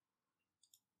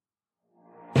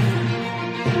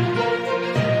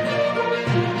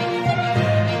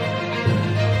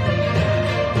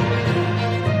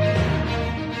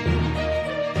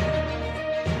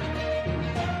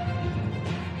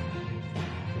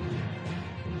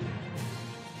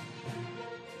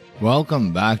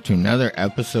Welcome back to another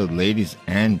episode, ladies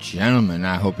and gentlemen.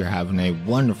 I hope you're having a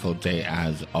wonderful day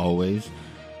as always.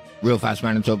 Real fast,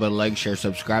 Manitoba, like, share,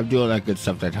 subscribe, do all that good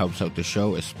stuff that helps out the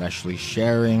show, especially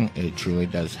sharing. It truly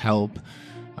does help.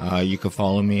 You can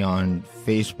follow me on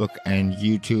Facebook and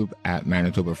YouTube at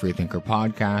Manitoba Freethinker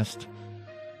Podcast.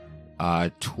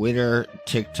 Twitter,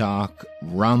 TikTok,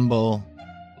 Rumble,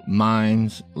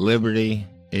 Minds, Liberty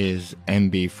is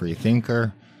MB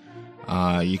Freethinker.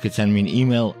 You could send me an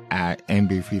email at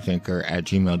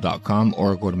mbfreethinker@gmail.com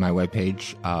or go to my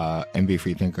webpage,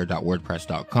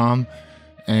 mbfreethinker.wordpress.com,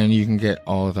 and you can get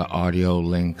all the audio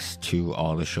links to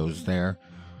all the shows there.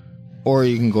 Or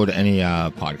you can go to any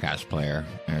podcast player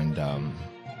and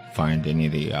find any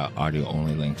of the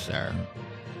audio-only links there.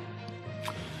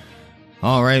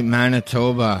 All right,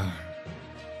 Manitoba.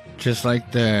 Just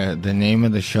like the name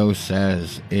of the show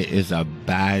says, it is a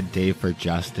bad day for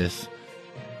justice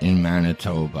in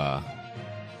Manitoba.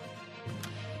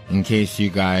 In case you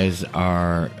guys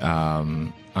are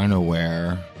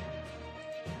unaware,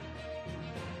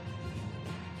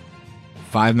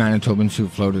 5 Manitobans who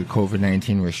floated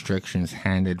COVID-19 restrictions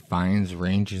handed fines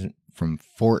ranging from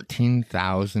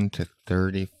 $14,000 to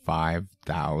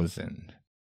 $35,000.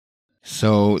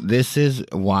 So this is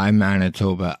why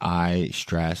Manitoba, I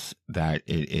stress that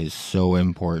it is so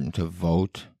important to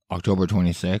vote October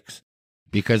 26th.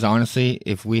 Because honestly,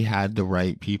 if we had the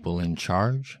right people in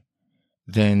charge,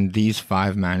 then these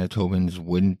 5 Manitobans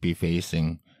wouldn't be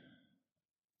facing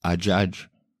a judge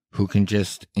who can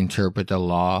just interpret the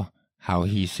law how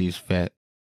he sees fit.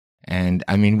 And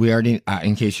I mean, we already,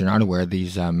 in case you're not aware,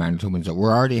 these Manitobans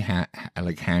were already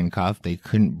handcuffed. They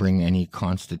couldn't bring any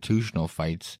constitutional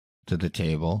fights to the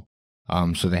table.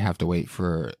 So they have to wait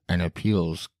for an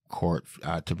appeals court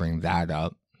to bring that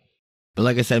up. But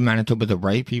like I said, Manitoba, the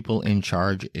right people in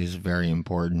charge is very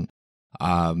important.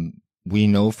 We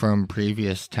know from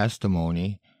previous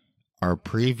testimony, our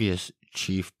previous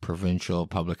chief provincial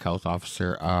public health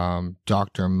officer,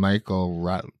 Dr. Michael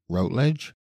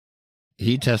Routledge,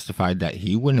 he testified that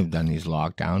he wouldn't have done these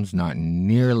lockdowns, not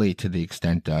nearly to the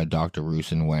extent Dr.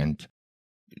 Roussin went,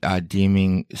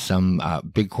 deeming some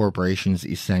big corporations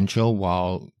essential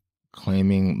while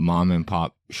claiming mom and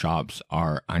pop shops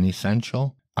are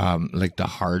unessential. Like the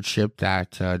hardship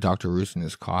that Dr. Roussin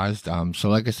has caused. So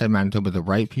like I said, Manitoba, the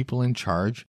right people in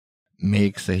charge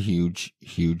makes a huge,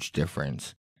 huge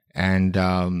difference. And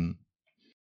I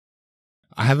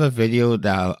have a video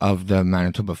of the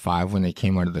Manitoba 5 when they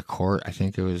came out of the court. I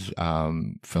think it was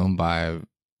filmed by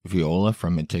Viola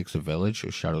from It Takes a Village, so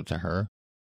shout out to her.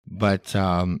 But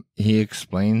he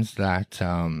explains that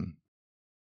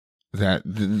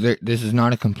this is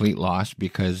not a complete loss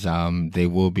because they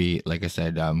will be, like I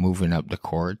said, moving up the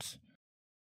courts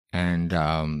and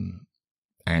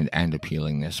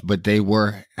appealing this. But they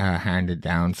were handed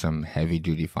down some heavy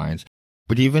duty fines.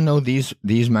 But even though these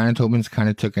Manitobans kind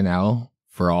of took an L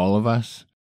for all of us,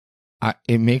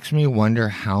 it makes me wonder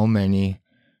how many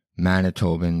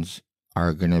Manitobans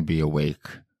are gonna be awake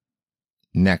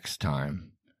next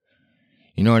time.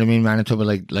 You know what I mean, Manitoba?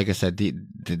 Like I said,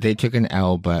 they took an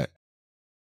L, but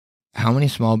how many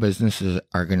small businesses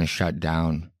are going to shut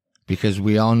down? Because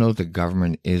we all know the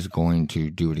government is going to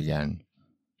do it again.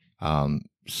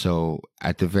 So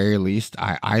at the very least,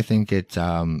 I think it's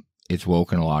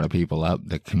woken a lot of people up.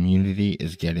 The community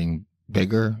is getting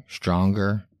bigger,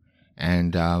 stronger,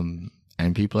 and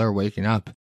people are waking up.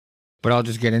 But I'll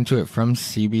just get into it from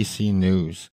CBC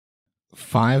News.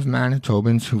 5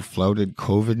 Manitobans who floated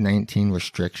COVID-19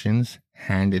 restrictions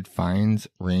handed fines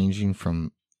ranging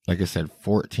from, like I said,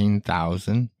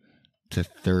 $14,000 to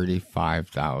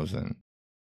 $35,000.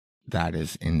 That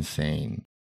is insane.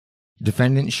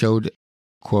 Defendant showed,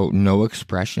 quote, no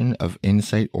expression of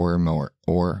insight or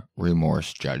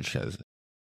remorse, judge says.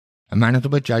 A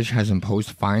Manitoba judge has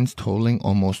imposed fines totaling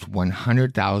almost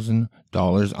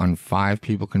 $100,000 on 5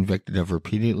 people convicted of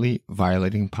repeatedly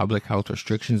violating public health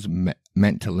restrictions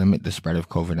meant to limit the spread of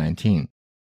COVID-19,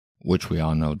 which we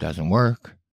all know doesn't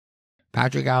work.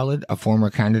 Patrick Allard, a former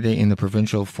candidate in the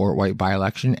provincial Fort White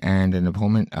by-election and an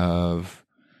opponent of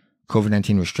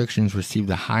COVID-19 restrictions, received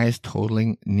the highest,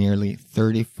 totaling nearly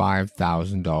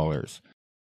 $35,000.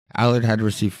 Allard had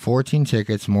received 14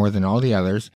 tickets, more than all the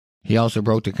others. He also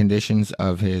broke the conditions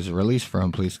of his release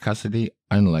from police custody,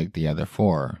 unlike the other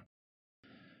 4.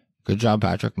 Good job,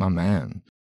 Patrick, my man.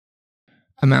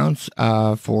 Amounts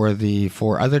for the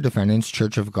 4 other defendants: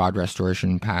 Church of God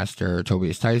Restoration pastor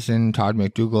Tobias Tyson, Todd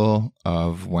McDougall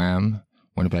of WHAM,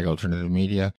 Winnipeg Alternative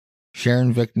Media,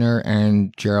 Sharon Vickner,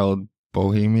 and Gerald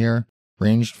Bohemier,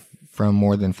 ranged from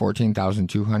more than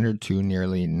 $14,200 to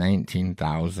nearly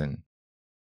 $19,000.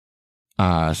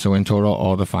 So in total,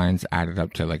 all the fines added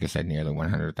up to, like I said, nearly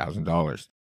 $100,000.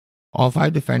 All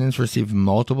 5 defendants received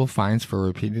multiple fines for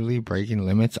repeatedly breaking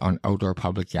limits on outdoor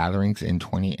public gatherings in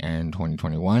 2020 and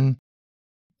 2021.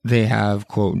 They have,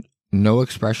 quote, no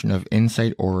expression of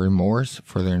insight or remorse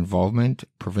for their involvement,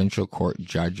 Provincial Court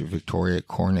Judge Victoria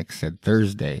Cornick said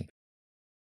Thursday.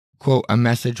 Quote, a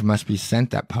message must be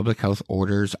sent that public health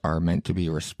orders are meant to be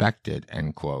respected,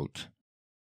 end quote.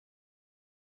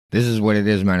 This is what it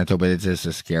is, Manitoba. It's just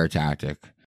a scare tactic.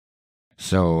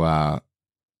 So,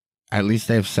 at least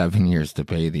they have 7 years to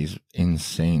pay these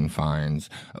insane fines.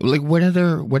 Like, what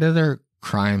other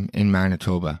crime in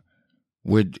Manitoba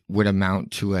would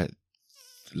amount to a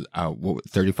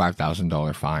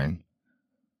 $35,000 fine?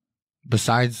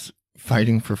 Besides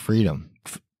fighting for freedom,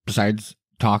 besides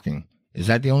talking, is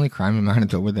that the only crime in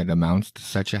Manitoba that amounts to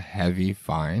such a heavy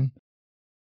fine?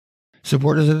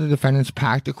 Supporters of the defendants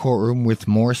packed the courtroom with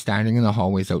more standing in the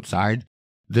hallways outside.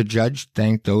 The judge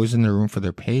thanked those in the room for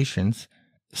their patience,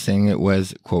 saying it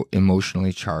was, quote,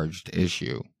 emotionally charged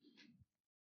issue.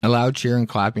 A loud cheer and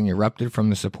clapping erupted from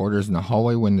the supporters in the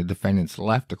hallway when the defendants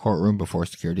left the courtroom before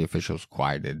security officials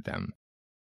quieted them.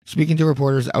 Speaking to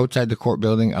reporters outside the court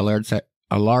building, Allard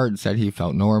said he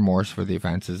felt no remorse for the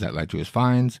offenses that led to his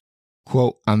fines.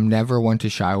 Quote, I'm never one to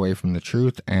shy away from the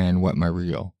truth and what my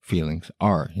real feelings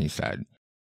are, he said.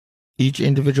 Each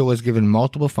individual was given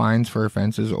multiple fines for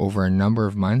offenses over a number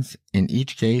of months. In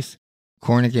each case,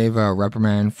 Cornick gave a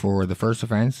reprimand for the first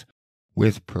offense,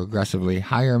 with progressively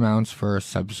higher amounts for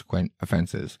subsequent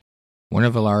offenses. One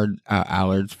of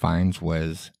Allard's fines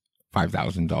was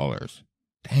 $5,000.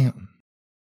 Damn.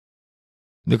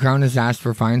 The Crown has asked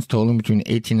for fines totaling between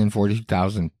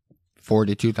 $18,000 and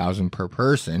 $42,000 per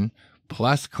person,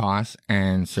 plus costs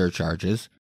and surcharges,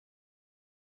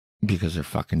 because they're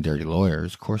fucking dirty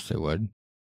lawyers. Of course they would.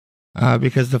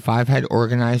 Because the 5 had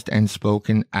organized and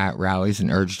spoken at rallies and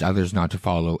urged others not to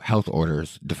follow health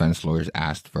orders, defense lawyers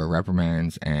asked for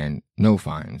reprimands and no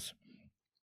fines.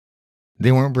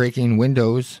 They weren't breaking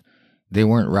windows. They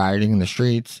weren't rioting in the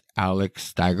streets. Alex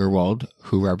Steigerwald,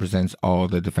 who represents all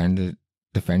the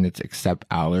defendants except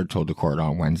Allard, told the court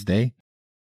on Wednesday.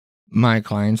 My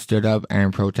clients stood up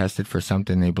and protested for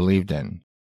something they believed in.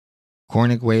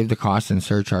 Cornick waived the costs and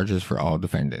surcharges for all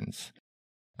defendants.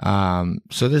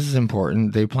 So this is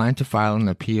important. They plan to file an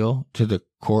appeal to the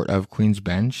Court of Queen's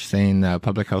Bench, saying the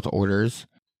public health orders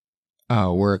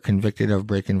were convicted of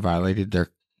violated their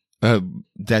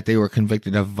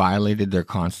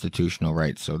constitutional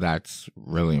rights. So that's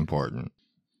really important.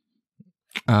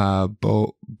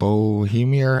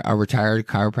 Bohemier, a retired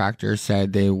chiropractor,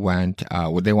 said they want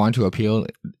to appeal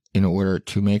in order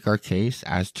to make our case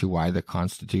as to why the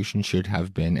Constitution should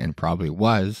have been and probably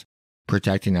was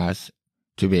protecting us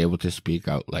to be able to speak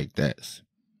out like this.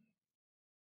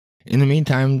 In the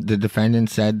meantime, the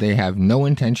defendants said they have no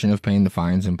intention of paying the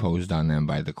fines imposed on them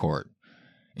by the court.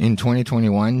 In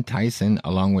 2021, Tyson,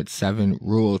 along with 7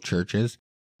 rural churches,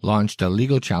 launched a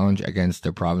legal challenge against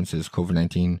the province's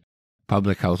COVID-19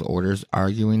 public health orders,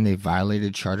 arguing they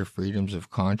violated charter freedoms of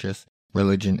conscience,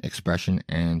 religion, expression,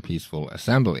 and peaceful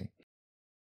assembly.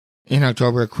 In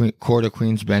October, Court of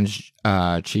Queen's Bench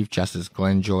Chief Justice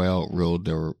Glenn Joyal ruled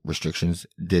the restrictions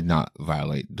did not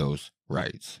violate those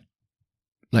rights.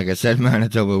 Like I said,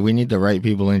 Manitoba, we need the right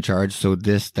people in charge so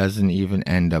this doesn't even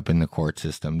end up in the court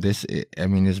system. This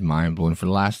is mind-blowing. For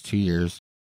the last 2 years,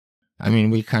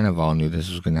 we kind of all knew this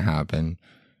was going to happen.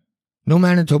 No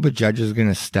Manitoba judge is going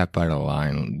to step out of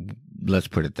line. Let's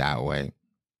put it that way.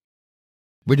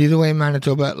 But either way,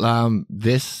 Manitoba,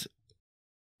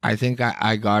 I think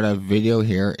I got a video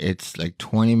here. It's like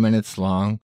 20 minutes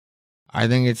long. I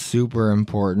think it's super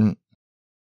important.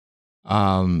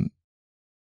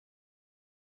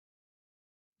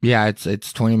 Yeah,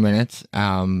 it's 20 minutes.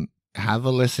 Have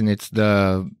a listen. It's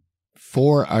the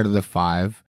 4 out of the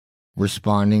 5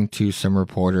 responding to some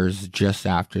reporters just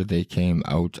after they came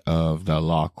out of the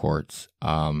law courts.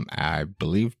 I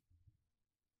believe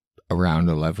around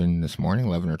 11 this morning,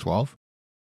 11 or 12.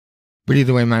 But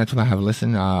either way, Manitoba, have a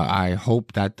listen. I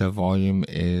hope that the volume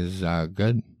is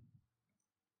good.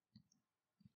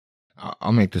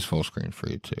 I'll make this full screen for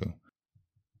you too.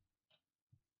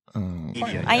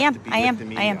 I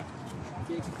am.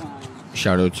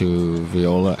 Shout out to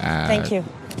Viola at Thank you.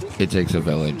 It Takes a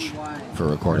Village for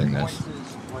recording this.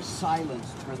 Was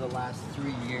silenced for the last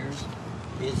 3 years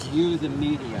is you, the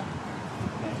media.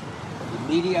 Okay?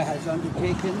 The media has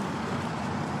undertaken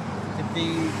to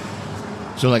be.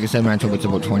 So, like I said, Manitoba, it's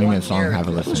about 20 minutes long. Have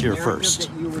a listen. Here first.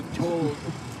 You were told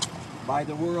by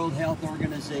the World Health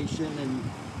Organization and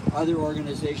other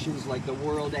organizations like the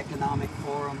World Economic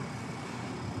Forum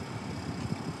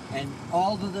And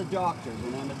all of the doctors,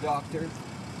 and I'm a doctor,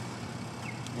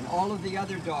 and all of the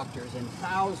other doctors, and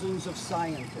thousands of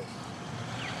scientists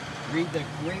read the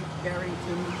Great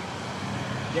Barrington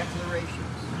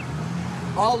Declarations.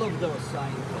 All of those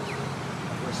scientists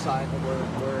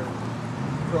were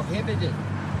prohibited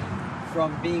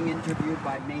from being interviewed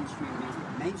by mainstream media.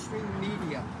 Mainstream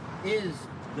media is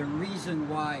the reason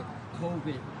why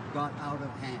COVID got out of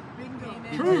hand. Bingo.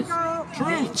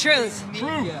 Truth.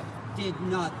 Media did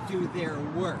not do their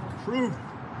work. Truth.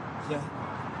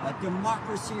 A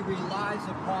democracy relies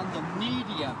upon the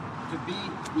media to be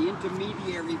the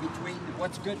intermediary between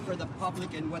what's good for the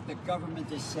public and what the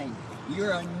government is saying.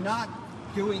 You're not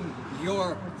doing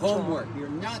your homework. You're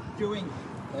not doing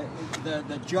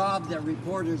the job that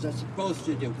reporters are supposed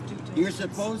to do. You're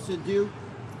supposed to do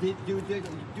your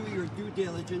due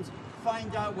diligence,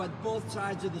 find out what both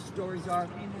sides of the stories are,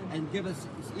 and give us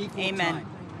equal time.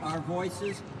 Our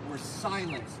voices were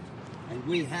silenced, and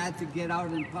we had to get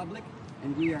out in public,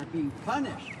 and we are being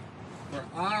punished for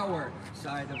our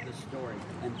side of the story,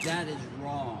 and that is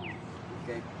wrong.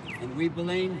 Okay, and we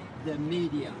blame the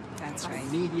media. That's right.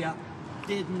 The media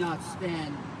did not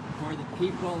stand for the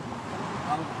people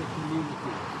of the community.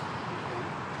 Okay?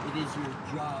 It is your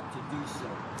job to do so.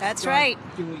 That's Start right.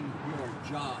 doing your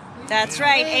job. That's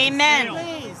right.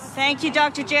 Amen. Thank you,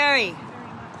 Dr. Jerry.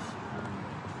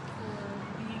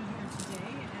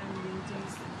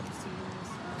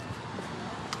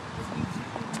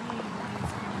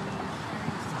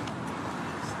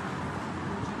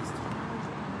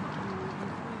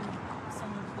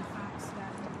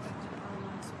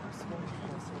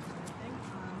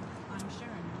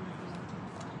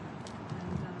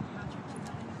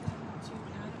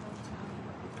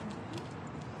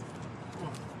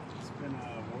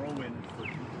 For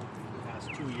the past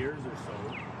 2 years or so,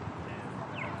 and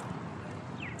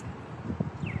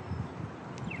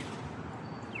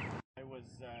I was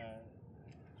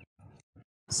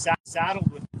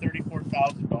saddled with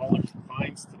 $34,000 in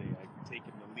fines today. I've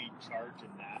taken the lead charge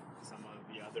in that. Some of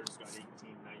the others got $18,000,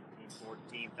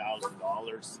 $19,000,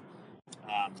 $14,000.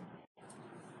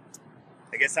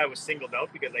 I guess I was singled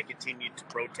out because I continued to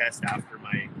protest after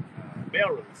my bail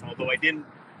release, although I didn't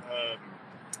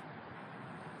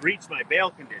breach my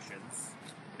bail conditions.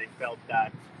 They felt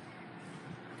that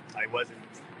I wasn't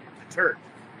deterred.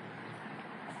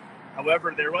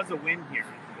 However, there was a win here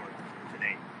in court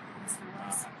today.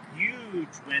 Huge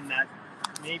win that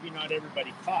maybe not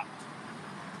everybody caught.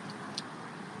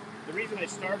 The reason I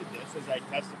started this, as I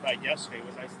testified yesterday,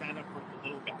 was I stand up for the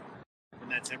little guy.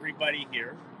 And that's everybody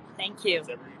here. Thank you.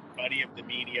 That's everybody of the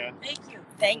media. Thank you.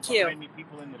 Thank you. Many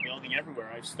people in the building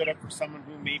everywhere. I stood up for someone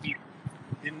who maybe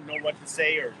didn't know what to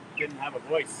say or didn't have a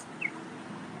voice.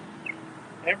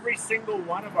 Every single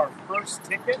one of our first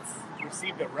tickets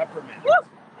received a reprimand. Woo!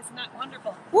 Isn't that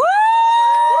wonderful? Woo!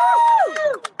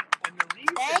 And the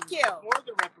reason Thank you. for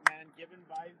the reprimand given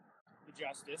by the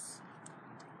justice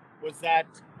was that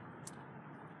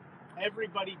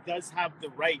everybody does have the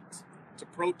right to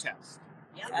protest.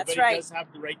 Yeah, That's Everybody right. does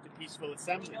have the right to peaceful we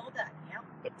assembly. know that. Yeah.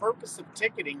 The purpose of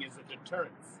ticketing is a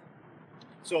deterrence.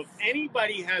 So if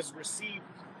anybody has received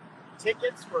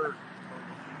tickets for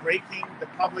breaking the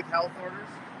public health orders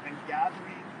and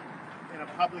gathering in a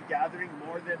public gathering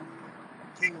more than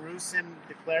King Rusin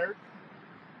declared,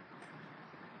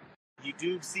 you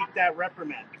do seek that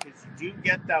reprimand because you do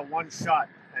get that one shot.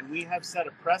 And we have set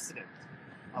a precedent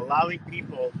allowing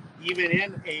people, even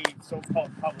in a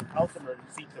so-called public health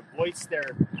emergency, to voice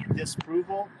their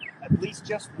disapproval at least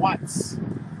just once.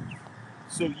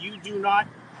 So you do not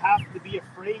have to be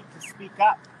afraid to speak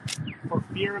up for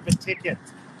fear of a ticket,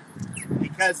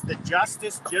 because the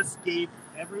justice just gave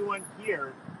everyone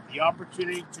here the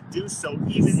opportunity to do so,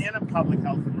 even in a public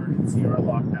health emergency or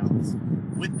lockdowns,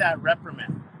 with that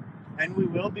reprimand. And we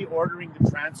will be ordering the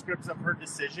transcripts of her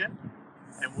decision,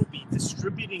 and we'll be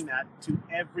distributing that to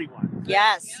everyone.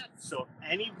 Yes. So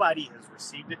if anybody has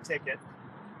received a ticket,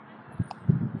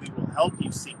 we will help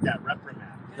you seek that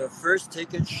reprimand. The first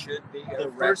ticket should be a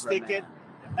The first reprimand. ticket,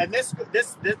 and this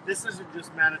isn't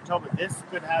just Manitoba. This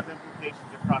could have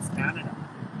implications across Canada,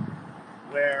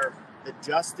 where the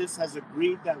justice has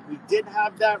agreed that we did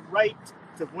have that right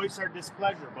to voice our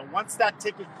displeasure. But once that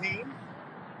ticket came,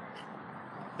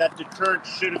 that deterrent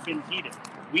should have been heeded.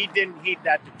 We didn't heed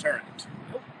that deterrent,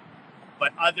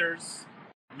 but others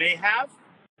may have.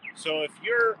 So if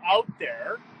you're out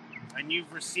there and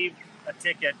you've received a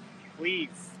ticket,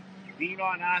 please lean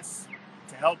on us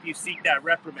to help you seek that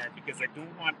reprimand, because I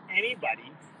don't want anybody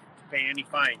to pay any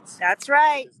fines. That's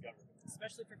right. This government.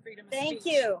 Especially for freedom of Thank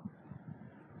speech. you.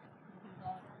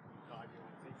 God, you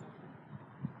want to say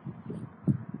something?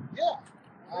 Yeah.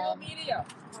 Real media.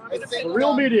 The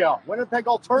real media, Winnipeg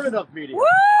alternative media. Woo!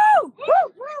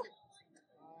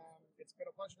 It's been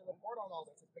a pleasure to report on all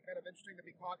this. It's been kind of interesting to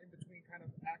be caught in between kind of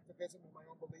activism and my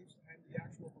own beliefs and the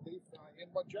actual belief in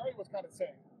what Jerry was kind of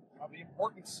saying, the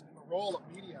importance and the role of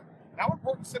media, and how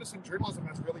important citizen journalism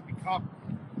has really become.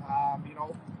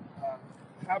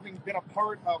 Having been a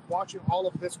part of watching all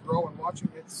of this grow and watching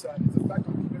its effect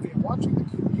on the community and watching the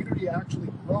community actually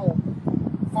grow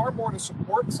far more to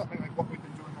support something like what we've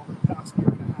been doing over the past year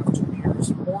and a half, 2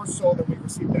 years, more so than we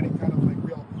received any kind of like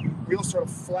real sort of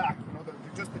flack.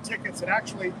 Just the tickets and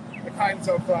actually the kinds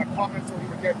of comments that we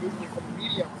would get usually from the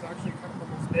media was actually kind of the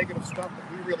most negative stuff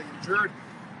that we really endured.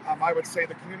 I would say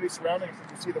the community surrounding us,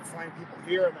 as you see the fine people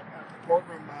here and at the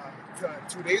courtroom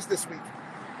 2 days this week,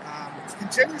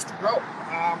 continues to grow.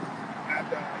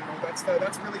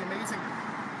 That's really amazing.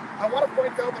 I want to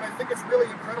point out that I think it's really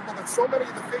incredible that so many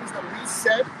of the things that we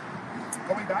said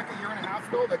going back a year and a half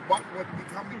ago, like what would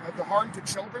become the harm to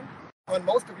children, on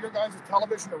most of your guys'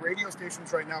 television or radio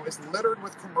stations right now is littered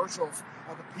with commercials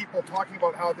of the people talking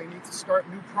about how they need to start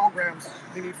new programs,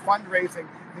 they need fundraising,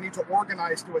 they need to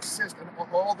organize to assist in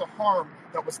all the harm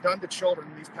that was done to children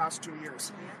in these past 2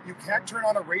 years. You can't turn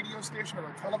on a radio station or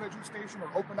a television station or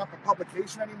open up a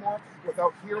publication anymore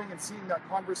without hearing and seeing that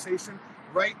conversation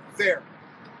right there.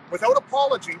 Without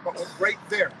apology, but right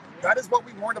there. That is what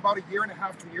we warned about a year and a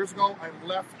half, 2 years ago. I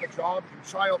left a job in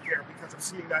childcare because of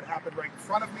seeing that happen right in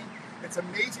front of me. It's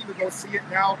amazing to go see it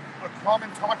now, a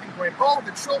common talking point. Oh,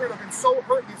 the children have been so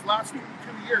hurt these last 2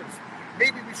 years.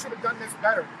 Maybe we should have done this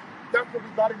better. That's what we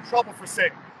got in trouble for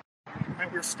saying.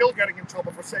 And we're still getting in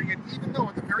trouble for saying it, even though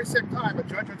at the very same time a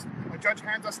judge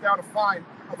hands us down a fine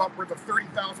of upwards of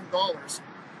 $30,000.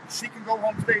 She can go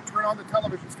home today, turn on the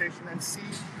television station, and see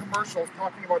commercials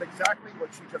talking about exactly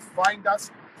what she just fined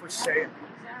us for saying.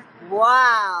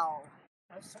 Wow.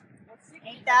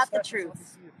 Ain't that the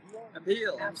truth?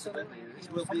 Appeal. Absolutely.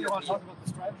 Will be want to talk about the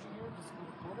strategy here? Does the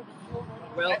court appeal?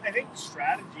 Well, I think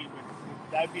strategy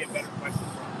would be a better question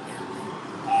for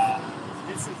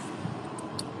this is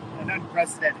an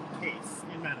unprecedented case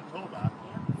in Manitoba.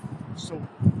 So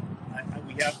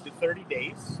we have the 30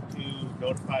 days to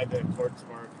notify the courts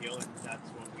of our appeal, and that's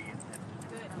what we intend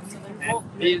to do. Well,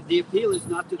 the appeal is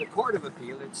not to the Court of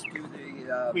Appeal; it's to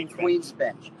the Queen's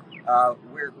Bench.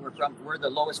 We're the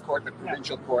lowest court, the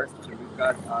provincial court, so we've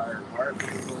got our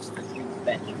appeal goes to the Queen's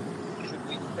Bench. Should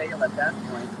we fail at that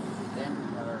point, then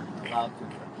we're allowed to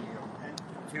appeal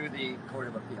to the Court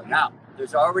of Appeal. Now,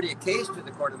 there's already a case to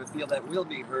the Court of Appeal that will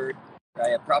be heard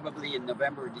probably in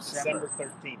November or December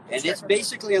 13th. And it's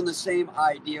basically on the same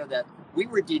idea that we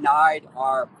were denied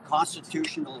our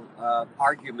constitutional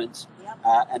arguments,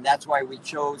 and that's why we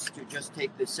chose to just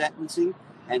take the sentencing,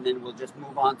 and then we'll just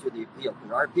move on to the appeal.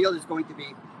 But our appeal is going to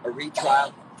be a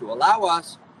retrial to allow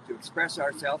us to express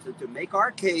ourselves and to make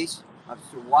our case as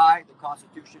to why the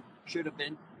Constitution should have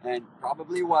been, and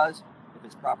probably was, if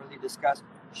it's properly discussed,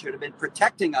 should have been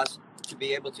protecting us to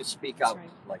be able to speak out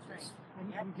like this.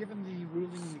 And given the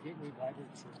ruling in the Gateway Bible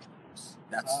Church,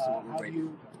 That's what we're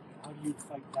waiting. how do you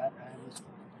fight that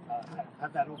and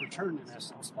have that overturned in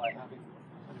essence by having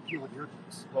an appeal of your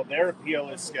case? Well, their appeal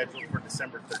is scheduled for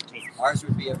December 13th. Ours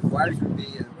would be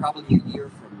probably a year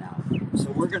from now.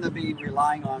 So we're going to be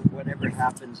relying on whatever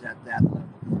happens at that level.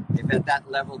 If at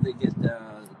that level they get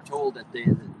told that they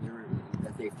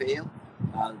fail,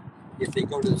 if they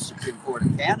go to the Supreme Court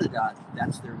of Canada,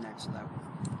 that's their next level.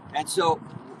 And so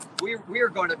we're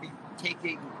going to be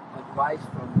taking advice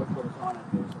from what goes on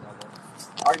at those levels.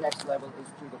 Our next level is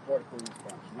to the Court of Queen's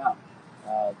Bench. Now,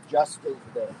 Justice,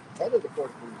 the head of the Court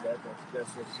of Queen's Bench,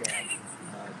 that's Justice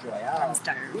Joyal,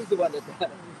 he's the one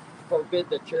that forbid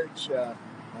the church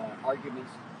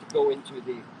arguments to go into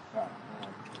the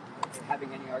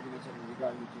having any arguments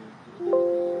regarding to the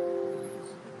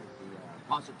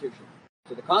Constitution.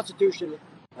 So the Constitution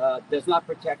does not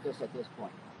protect us at this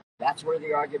point. That's where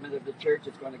the argument of the church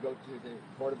is going to go to the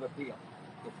Court of Appeal.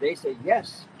 If they say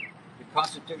yes, the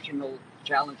constitutional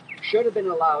challenge should have been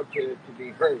allowed to be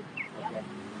heard. Okay?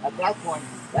 At that point,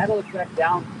 that'll affect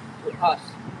down to us,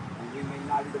 and we may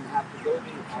not even have to go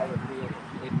to our appeal.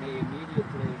 It may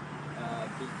immediately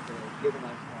be given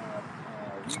us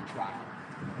a retrial.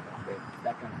 Okay?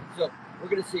 That kind of thing. So we're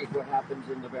going to see what happens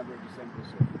in November and December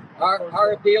this year.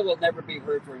 Our appeal will never be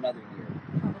heard for another year.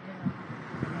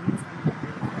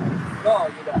 No,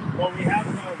 you don't. Well, we've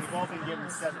all been given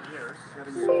 7 years. So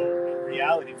in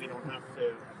reality, we don't have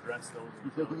to address those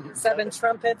until 7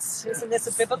 trumpets. Isn't this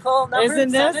a biblical number?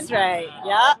 Isn't this 7? right?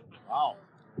 Yeah. Wow.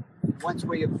 Once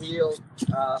we appeal,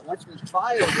 once we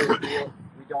file the appeal,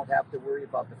 we don't have to worry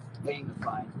about paying the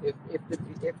fine if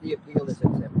the appeal is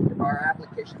accepted. If our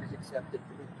application is accepted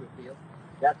to appeal,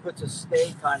 that puts a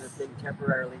stay kind of thing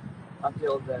temporarily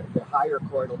until the higher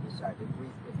court will decide. If we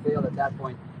fail at that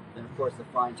point, then of course the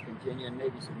fines continue and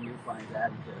maybe some new fines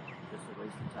added to just a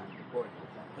waste of time in the court.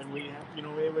 And we, you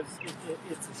know,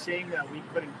 it's a shame that we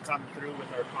couldn't come through with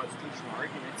our constitutional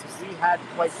arguments. We had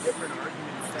quite different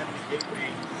arguments than the gateway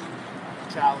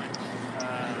challenge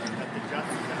that the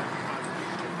justice and the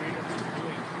constitutional freedom is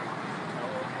doing,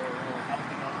 or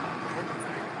helping out on the women's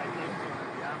act. I think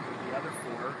the other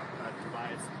four,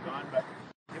 Tobias is gone, but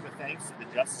give a thanks to the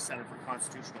Justice Center for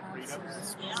Constitutional Freedom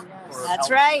for That's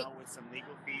helping right. out with some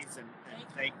legal fees, and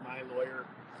thank my lawyer,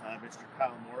 Mr.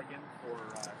 Kyle Morgan, for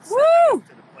Woo! stepping up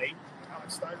to the plate.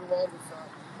 Alex Steigerwald was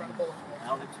incredible.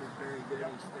 Alex was very good.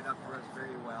 He stood up for us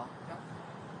very well.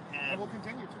 And we'll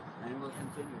continue to. And we'll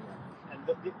continue that. And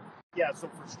so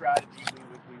for strategy,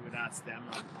 we would ask them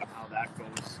on how that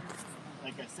goes.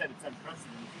 Like I said, it's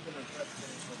unprecedented, even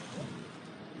unprecedented for the world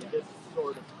in this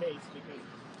sort of case, because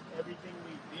everything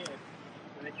we did,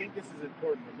 and I think this is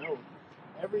important to note,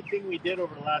 everything we did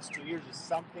over the last 2 years is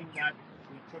something that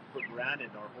we took for granted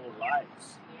our whole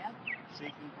lives. Yep.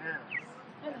 Shaking hands,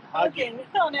 and Hugging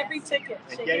hugging, on every ticket.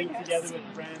 and shaking getting hands. together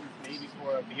with friends, maybe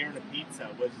for a beer and a pizza,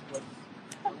 was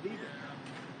illegal.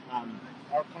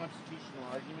 Our constitutional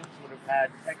arguments would have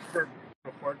had expert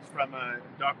reports from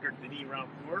Dr. Denis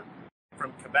Rampour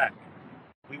from Quebec.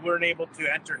 We weren't able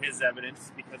to enter his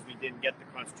evidence because we didn't get the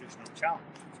constitutional challenge.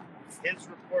 His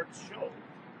reports show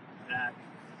that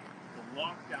the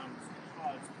lockdowns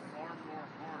caused far more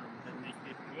harm than they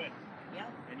did good.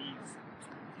 Yep. And he's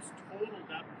totaled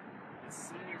up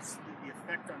the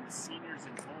effect on the seniors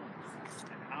in homes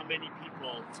and how many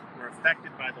people were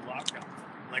affected by the lockdown.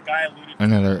 Like I alluded to,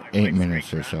 Another my 8 wife's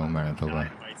minutes or so, great-grandmother Manitoba.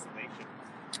 died of isolation.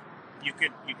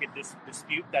 You could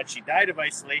dispute that she died of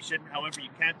isolation. However,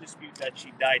 you can't dispute that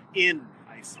she died in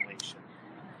isolation.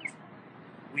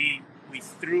 We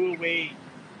threw away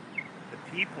the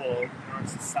people in our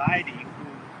society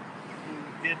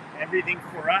who did everything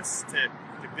for us to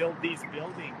build these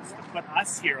buildings, to put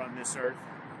us here on this earth,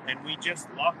 and we just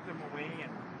locked them away,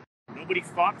 and nobody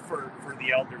fought for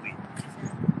the elderly.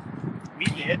 We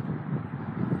did.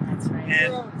 That's right.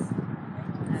 And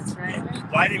That's right.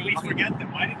 why did we forget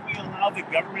them? Why did we allow the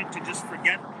government to just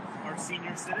forget our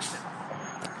senior citizens?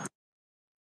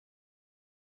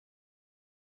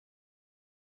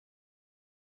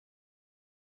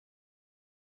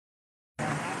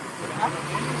 Their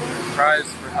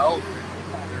cries for help,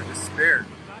 their despair,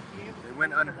 they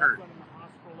went unheard. In the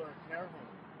hospital or a care home.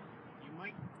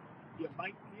 You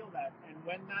might feel that, and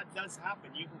when that does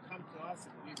happen, you can come to us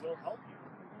and we will help you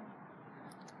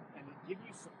and give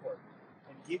you support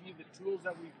and give you the tools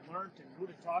that we've learned and who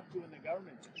to talk to in the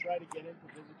government to try to get in to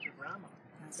visit your grandma.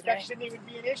 But that shouldn't even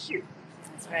be an issue.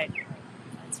 That's right.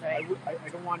 That's right. I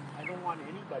don't want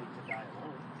anybody to die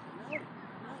alone. No,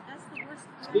 that's the worst.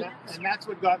 And that's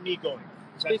what got me going.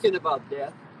 Speaking about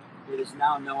death, it is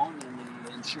now known, and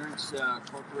the insurance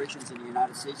corporations in the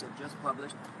United States have just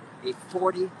published a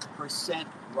 40%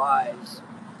 rise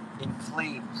in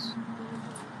claims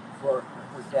for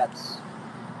deaths.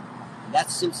 And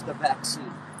that's since the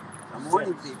vaccine. I'm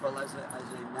warning people as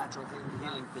a natural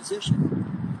healing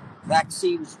physician,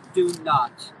 vaccines do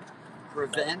not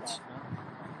prevent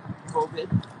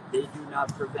COVID. They do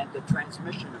not prevent the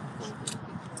transmission of COVID.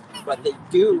 But they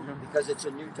do, because it's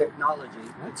a new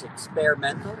technology, it's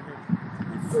experimental.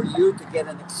 And for you to get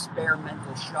an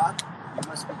experimental shot, you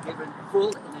must be given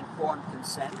full and informed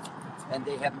consent. And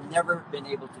they have never been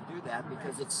able to do that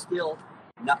because it's still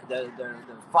not, the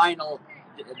final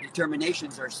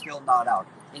determinations are still not out.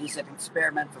 It is an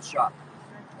experimental shot.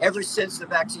 Ever since the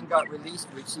vaccine got released,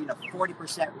 we've seen a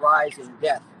 40% rise in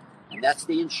death. And that's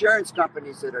the insurance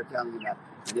companies that are telling you that.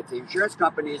 And if the insurance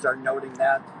companies are noting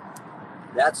that,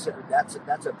 that's a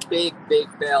big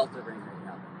bell to ring right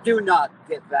now. Do not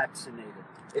get vaccinated.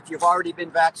 If you've already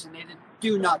been vaccinated,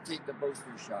 do not take the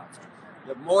booster shots.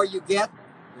 The more you get,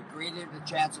 the greater the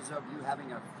chances of you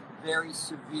having a very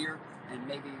severe and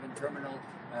maybe even terminal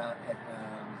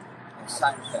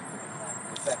side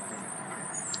effect.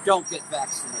 Don't get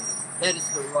vaccinated. That is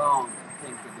the wrong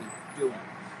thing to be doing,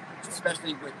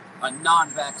 especially with a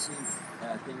non-vaccine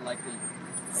thing like the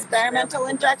Experimental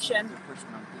injection. On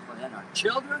people and our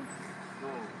children.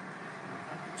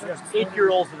 We have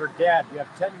 8-year-olds that are dead. We have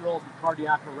 10-year-olds with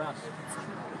cardiac arrest.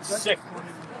 It's sick. Do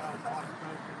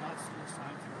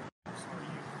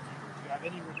you have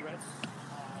any regrets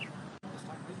this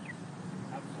time?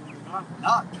 Absolutely not.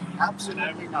 Not.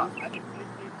 Absolutely not. I think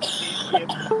be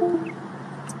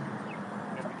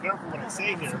careful what I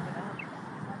say here.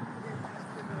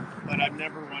 but I'm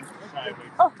never one to shy away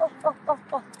from Oh, oh, oh, oh,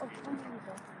 oh, oh.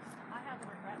 I have a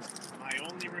regret. my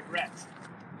only regret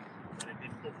that I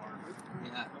didn't go farther.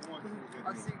 Yeah.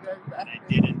 I'll see you guys back. And I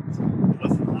didn't. It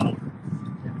wasn't loud.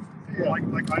 Yeah,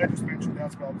 like I just mentioned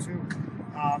as well too.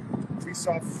 We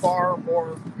saw far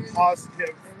more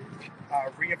positive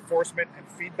reinforcement and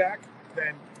feedback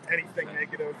than anything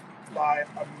negative by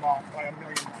a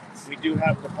million miles. We do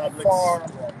have the public. Far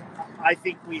more. I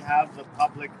think we have the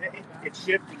public. It's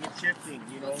shifting.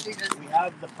 You know, we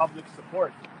have the public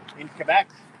support. In Quebec,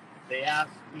 they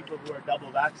asked people who are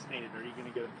double vaccinated, "Are you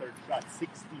going to get a third shot?"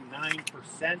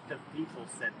 69% of people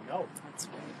said no. That's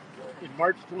right. In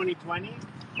March 2020,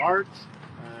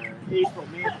 April,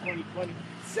 May of 2020,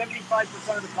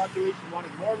 75% of the population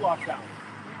wanted more lockdown.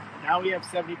 Now we have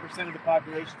 70% of the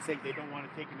population saying they don't want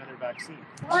to take another vaccine.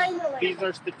 Finally. These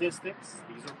are statistics.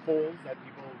 These are polls that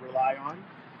people rely on.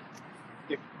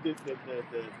 The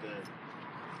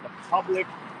public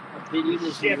Opinion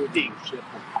is shifting.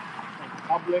 shifting. And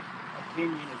public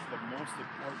opinion is the most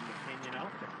important opinion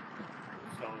out there.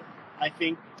 So I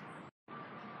think,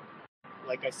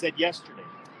 like I said yesterday,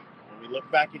 when we look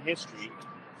back in history,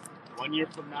 1 year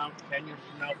from now, 10 years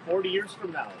from now, 40 years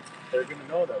from now, they're going to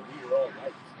know that we were all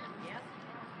right.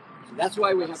 So that's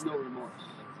why we have no remorse.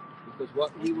 Because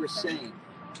what we were saying,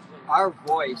 our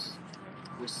voice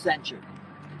was censored.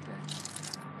 Okay?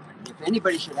 And if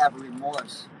anybody should have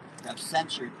remorse to have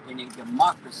censored in a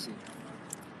democracy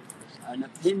an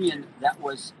opinion that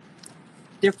was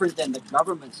different than the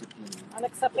government's opinion.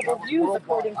 Unacceptable views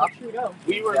according to Trudeau.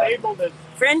 We were labeled as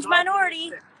Fringe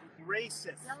minority.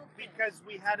 racist because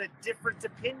we had a different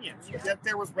opinion. Yet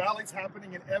there was rallies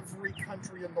happening in every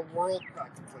country in the world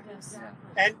practically. Yes.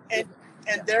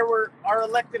 And there were our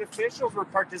elected officials were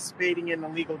participating in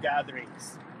illegal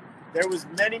gatherings. There was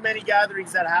many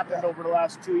gatherings that happened over the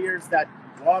last 2 years that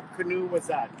Bob Canoe was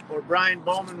at, or Brian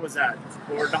Bowman was at,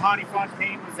 or Dahani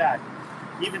Fontaine was at.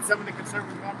 Even some of the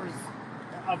conservative members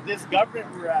of this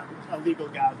government were at illegal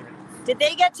gatherings. Did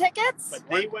they get tickets? But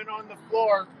they went on the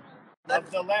floor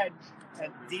of the ledge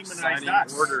and demonized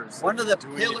us. Orders. One of the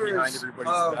Doing it pillars behind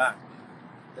everybody's of back.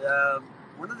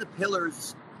 one of the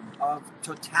pillars of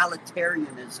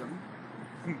totalitarianism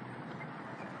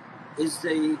is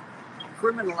the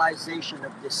criminalization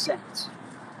of dissent.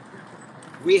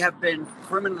 We have been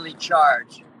criminally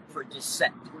charged for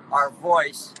dissent. Our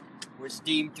voice was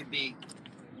deemed to be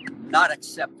not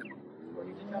acceptable.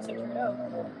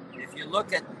 If you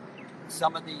look at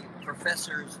some of the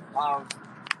professors of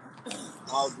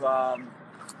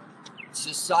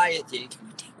society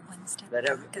that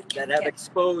have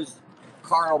exposed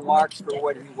Karl Marx for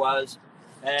what he was,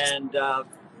 and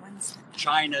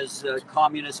China's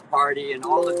Communist Party, and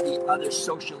all of the other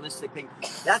socialistic things,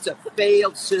 that's a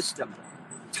failed system,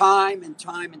 time and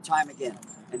time and time again.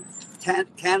 And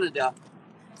Canada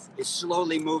is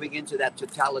slowly moving into that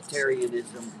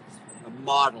totalitarianism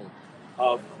model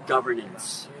of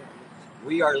governance.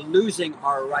 We are losing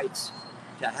our rights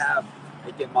to have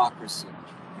a democracy.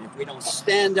 And if we don't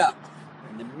stand up,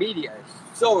 and the media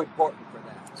is so important for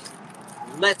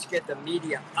that, let's get the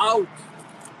media out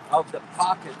of the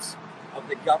pockets of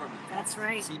the government. That's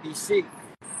right. CBC,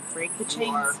 Break the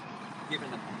who are chains. given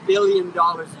 $1 billion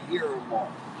a year or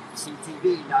more.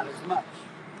 CTV, not as much.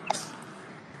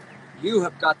 You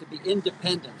have got to be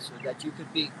independent so that you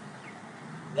could be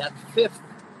that fifth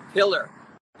pillar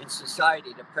in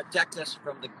society to protect us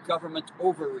from the government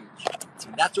overreach.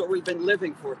 And that's what we've been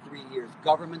living for 3 years,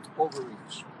 government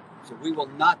overreach. So we will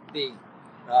not be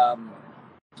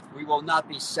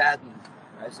saddened,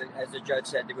 as the judge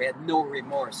said, that we had no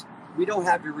remorse. We don't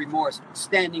have the remorse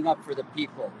standing up for the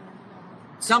people.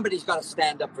 Somebody's got to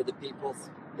stand up for the people.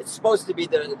 It's supposed to be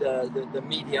the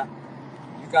media.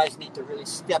 You guys need to really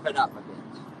step it up a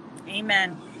bit.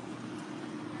 Amen.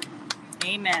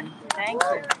 Amen. Thank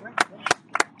you.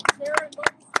 Sarah,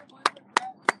 what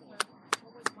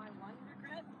was my one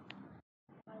regret?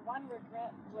 My one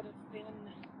regret would have been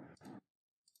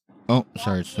Oh,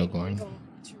 sorry, it's still not being going. able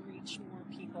to reach more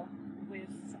people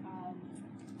with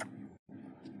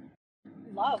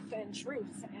love and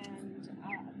truth, and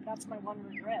that's my one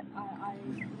regret. I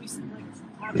recently,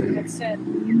 Patrick had said,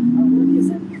 our work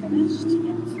isn't finished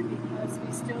yet because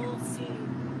we still see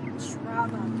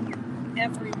trauma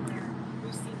everywhere.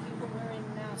 We see people wearing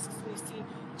masks. We see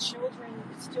children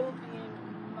still being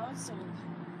muzzled.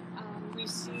 We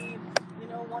see,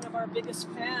 one of our biggest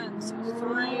fans, a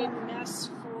fine mess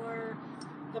for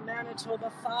the Manitoba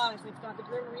 5. We've got the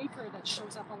Grim Reaper that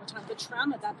shows up all the time. The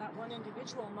trauma that one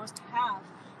individual must have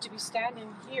to be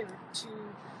standing here to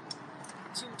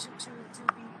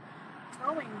be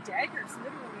throwing daggers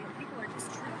literally at people are just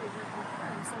truly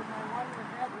hurting. So my one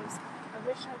regret is I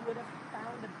wish I would have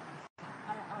found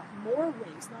more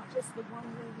ways, not just the one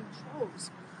way we chose,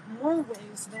 more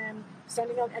ways than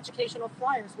sending out educational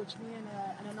flyers, which me and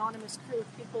an anonymous crew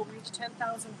of people reached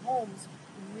 10,000 homes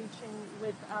reaching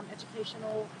with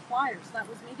educational flyers.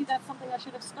 That's something I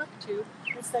should have stuck to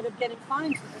instead of getting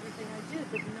fines for everything I did.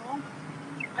 But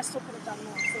I still could have done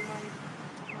more. So my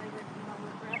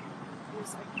regret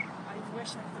is I wish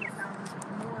I could have found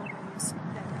more ways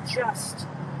than just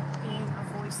being a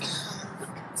voice in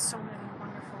front of so many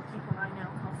wonderful people I now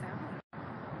call family.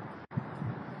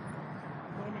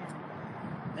 Amen.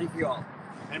 Thank you all.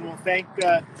 And we'll thank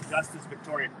Justice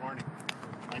Victoria Corning.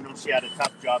 I know she had a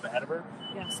tough job ahead of her.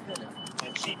 Yes, good.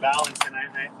 And she balanced, and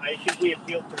I think we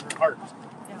appealed to her heart.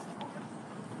 Yeah.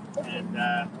 And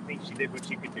I think she did what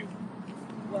she could do.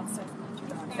 Well said.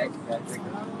 Thank you,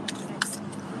 guys.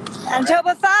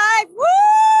 Manitoba 5,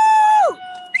 woo!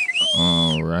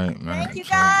 All right, man. Thank you,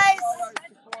 guys.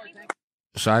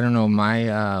 So I don't know, my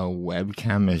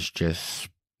webcam is just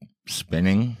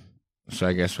spinning. So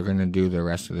I guess we're going to do the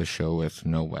rest of the show with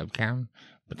no webcam,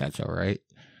 but that's all right.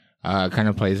 It kind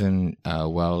of plays in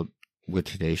well with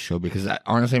today's show because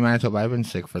honestly, Manitoba, I've been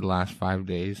sick for the last 5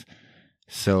 days.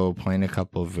 So playing a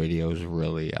couple of videos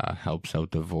really helps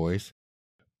out the voice.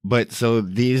 But so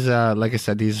these, like I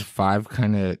said, these 5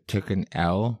 kind of took an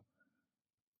L.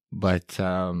 But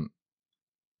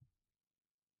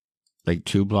like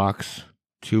two blocks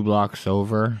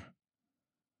over,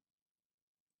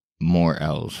 more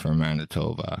L's for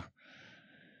Manitoba.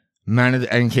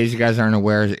 In case you guys aren't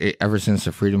aware, ever since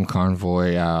the Freedom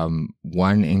Convoy,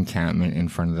 one encampment in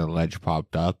front of the ledge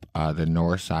popped up, the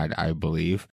north side, I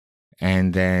believe.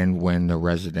 And then when the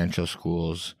residential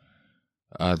schools,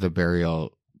 the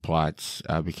burial plots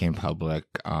became public,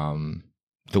 the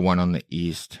one on the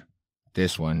east,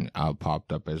 this one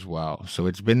popped up as well. So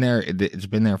it's been there. It's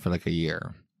been there for like a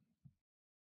year.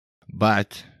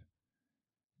 But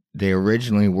they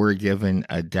originally were given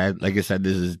a like I said,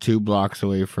 this is 2 blocks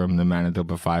away from the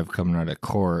Manitoba 5 coming out of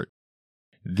court.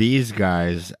 These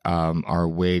guys are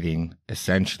waiting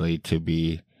essentially to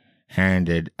be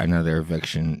handed another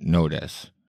eviction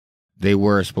notice. They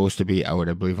were supposed to be out,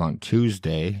 I believe, on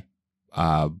Tuesday,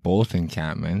 both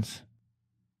encampments.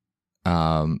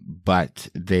 But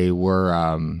they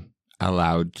were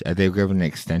they were given an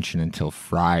extension until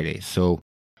Friday. So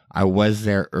I was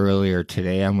there earlier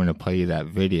today. I'm going to play you that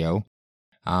video.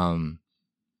 But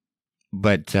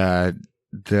the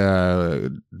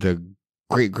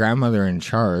great grandmother in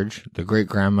charge, the great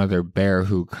grandmother bear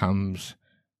who comes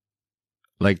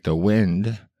like the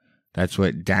wind, that's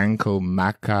what Danko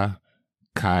Maka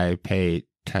Kai Pe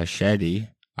Tashedi.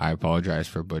 I apologize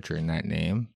for butchering that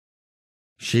name.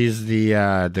 She's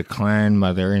the clan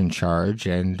mother in charge,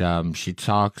 and she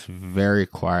talks very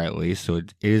quietly, so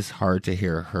it is hard to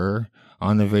hear her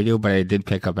on the video, but I did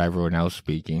pick up everyone else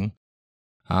speaking.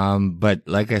 But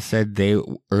like I said,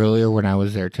 earlier when I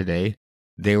was there today,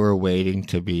 they were waiting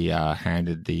to be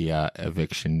handed the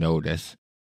eviction notice,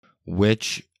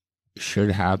 which should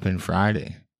happen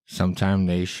Friday. Sometime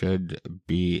they should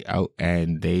be out,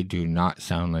 and they do not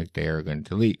sound like they are going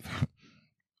to leave.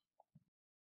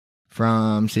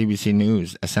 From CBC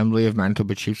News, Assembly of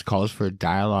Manitoba Chiefs calls for a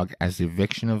dialogue as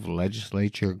eviction of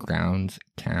legislature grounds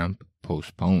camp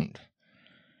postponed.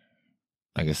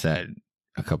 Like I said,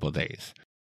 a couple of days.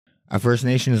 A First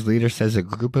Nations leader says a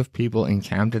group of people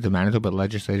encamped at the Manitoba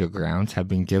legislature grounds have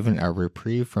been given a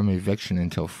reprieve from eviction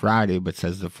until Friday, but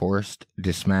says the forced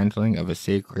dismantling of a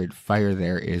sacred fire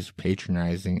there is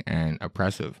patronizing and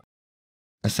oppressive.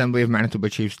 Assembly of Manitoba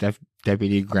Chiefs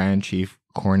Deputy Grand Chief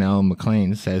Cornell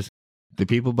McLean says the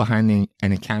people behind an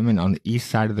encampment on the east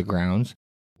side of the grounds,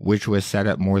 which was set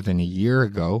up more than a year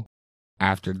ago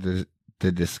after the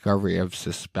discovery of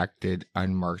suspected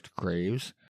unmarked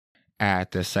graves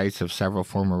at the sites of several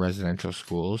former residential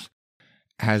schools,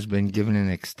 has been given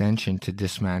an extension to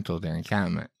dismantle their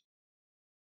encampment.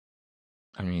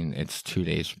 I mean, it's 2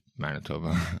 days,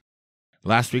 Manitoba.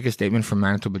 Last week, a statement from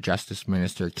Manitoba Justice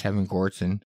Minister Kevin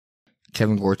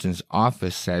Gortson's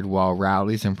office said while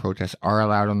rallies and protests are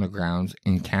allowed on the grounds,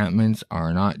 encampments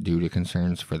are not due to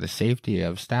concerns for the safety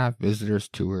of staff, visitors,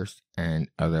 tourists, and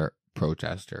other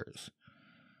protesters.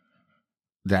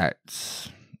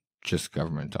 That's just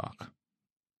government talk.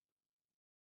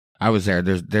 I was there.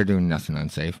 They're doing nothing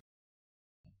unsafe.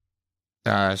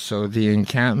 So the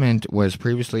encampment was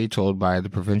previously told by the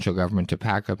provincial government to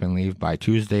pack up and leave by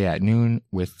Tuesday at noon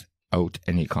without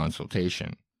any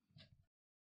consultation.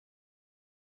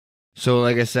 So,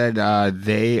 like I said,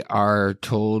 they are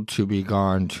told to be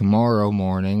gone tomorrow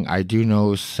morning. I do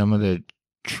know some of the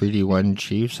Treaty 1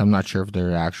 chiefs. I'm not sure if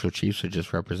they're actual chiefs or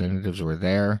just representatives were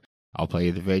there. I'll play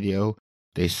you the video.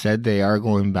 They said they are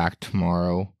going back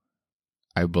tomorrow,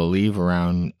 I believe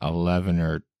around 11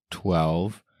 or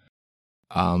 12.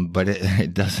 But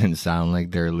it doesn't sound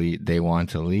like they want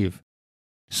to leave.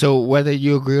 So whether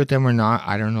you agree with them or not,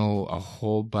 I don't know a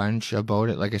whole bunch about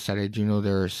it. Like I said, I do know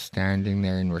they're standing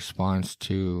there in response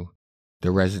to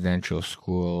the residential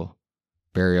school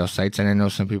burial sites. And I know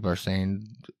some people are saying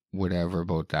whatever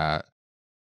about that.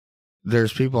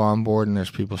 There's people on board and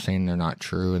there's people saying they're not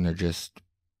true and they're just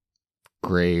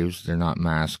graves. They're not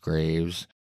mass graves.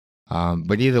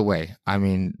 But either way, I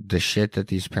mean, the shit that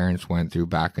these parents went through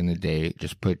back in the day,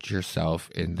 just put yourself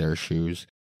in their shoes.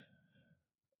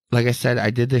 Like I said,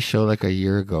 I did this show like a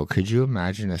year ago. Could you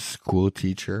imagine a school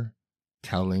teacher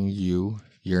telling you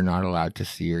you're not allowed to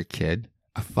see your kid?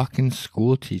 A fucking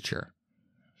school teacher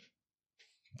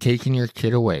taking your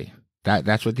kid away.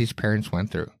 That's what these parents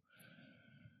went through.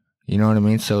 You know what I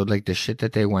mean? So like the shit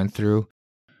that they went through,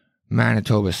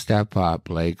 Manitoba, step up.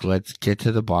 Like, let's get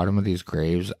to the bottom of these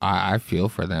graves. I feel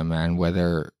for them, man.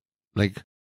 Whether, like,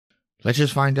 let's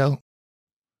just find out.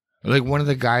 Like, one of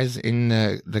the guys in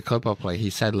the clip I'll play, he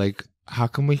said, like, how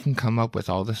come we can come up with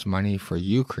all this money for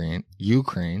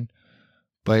Ukraine,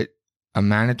 but a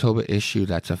Manitoba issue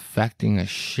that's affecting a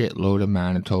shitload of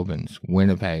Manitobans,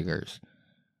 Winnipeggers,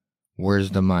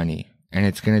 where's the money? And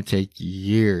it's going to take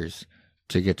years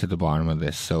to get to the bottom of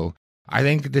this. So I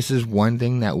think this is one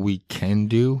thing that we can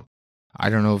do. I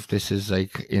don't know if this is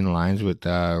like in lines with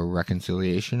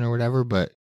reconciliation or whatever,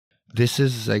 but this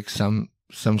is like some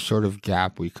sort of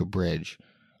gap we could bridge.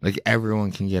 Like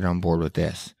everyone can get on board with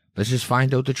this. Let's just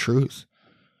find out the truth.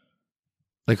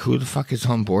 Like who the fuck is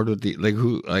on board with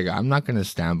I'm not going to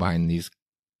stand behind these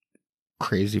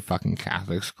crazy fucking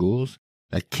Catholic schools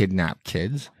that kidnap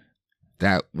kids,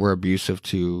 that were abusive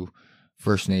to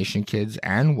First Nation kids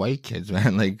and white kids,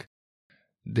 man. Like,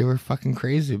 they were fucking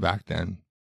crazy back then.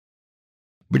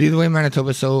 But either way,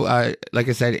 Manitoba, so like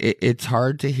I said, it's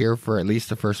hard to hear for at least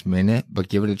the first minute, but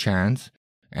give it a chance.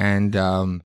 And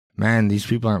man, these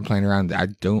people aren't playing around. I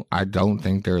don't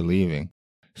think they're leaving.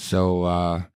 So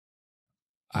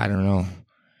I don't know.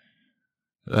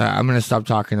 I'm gonna stop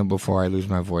talking before I lose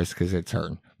my voice because it's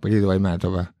hurting. But either way,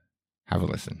 Manitoba, have a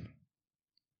listen.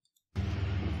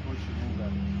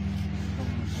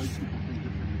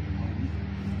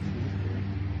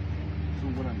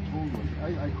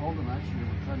 I called them actually. They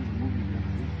were trying to remove me the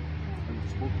other day. I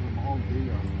spoke to them all day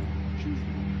on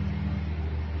Tuesday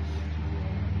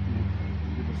to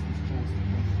give us this chance to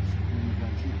come. And we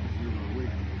got you because we were away.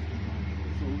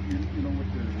 So you know what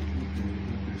they're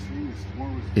saying is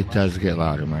tomorrow is. It does get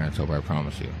louder, Manitoba. I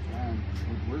promise you. And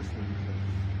what's worse than is that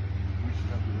we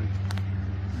should have the right.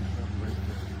 We should have the right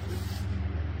to.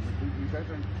 But you guys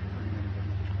aren't hurting anybody.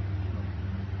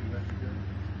 You guys are here.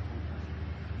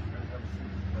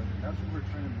 That's what we're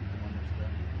trying to make them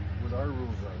understand. With our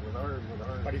rules, with our.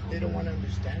 But if they don't want to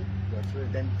understand, that's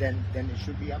right. Then it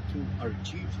should be up to our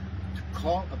chiefs to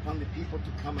call upon the people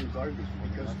to come and guard this,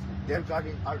 because they're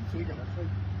guarding our freedom.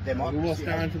 Democracy. We will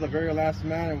stand to the very last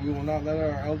man, and we will not let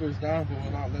our elders down. We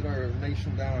will not let our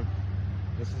nation down.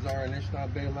 This is our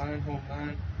Anishinaabe land,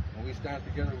 homeland, and we stand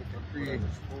together with our Creator.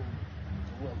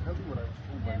 Well, I'll tell you what I was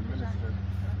told by the minister.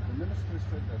 The minister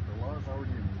said that the law is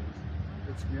already in place.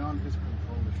 It's beyond his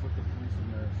control. It's with the police and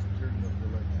the security of the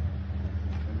election.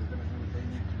 And they're going to do what they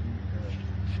need to do to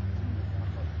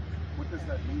what does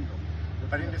that mean, though?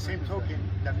 But in the same token,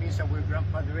 that means that we're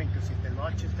grandfathering, because if the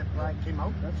law just came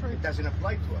out, that's right. It doesn't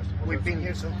apply to us. Well, we've been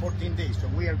here some 14 days, so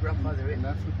we are grandfathering. And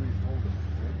that's what we've told them.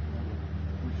 Right?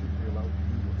 We should be allowed to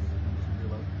do this. We should be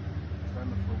allowed to stand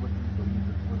up for what we believe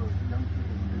in, for those young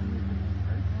people who didn't make it,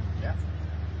 right? Yeah.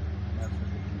 And that's what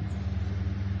it means.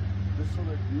 Just so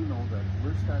that you know that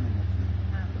we're standing with you,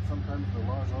 but sometimes the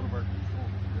law is out of our control.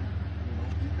 Right?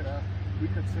 You know, we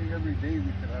could say every day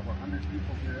we could have 100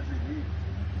 people here every day,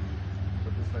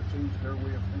 but does that change their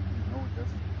way of thinking? No, it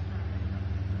doesn't.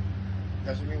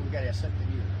 Doesn't mean we got to accept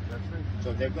it either. That's right.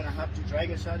 So they're going to have to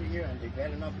drag us out of here, and they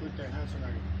better not put their hands on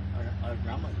our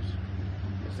grandmothers,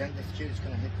 because then this kid is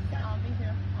going to hit the fan. I'll be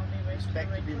here. I'll be right.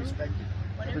 Respect to be respected.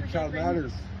 Every child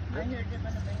matters. I heard they're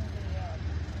going to bring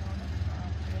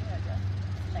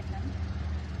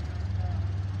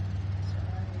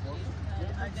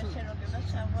I guess it'll give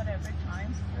us whatever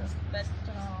time, but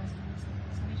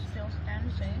we still stand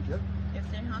the same. Yep. If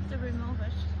they have to remove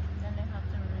us, then they have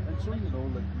to remove us. And so you know,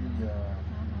 like we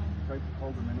tried to call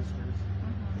the ministers.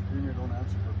 The premier don't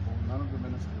answer her phone. None of the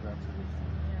ministers answer their phone.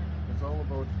 Yeah. It's all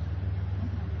about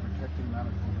protecting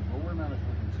Manitoba. But we're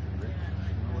Manitobans, right?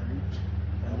 You know what I mean?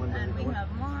 And we have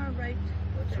more right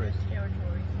to this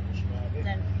territory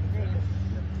than they do.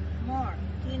 More.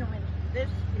 You know, this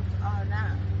is our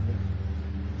land.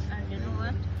 And you know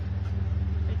what?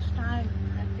 It's time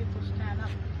that people stand up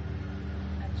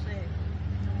and say,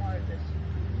 no more of this.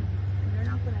 You're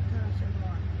not going to tell us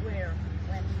anymore where,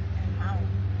 when, and how.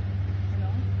 You know?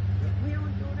 We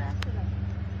don't do that to them.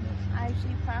 I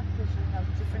see practices of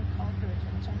different cultures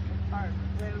in Central Park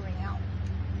wearing out.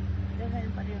 Does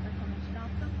anybody ever come and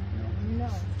stop them? No.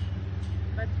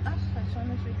 But us, as soon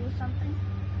as we do something,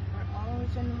 we're always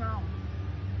in the wrong.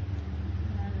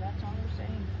 And that's all we're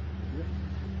saying.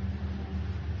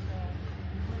 So,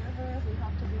 whatever we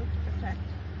have to do to protect,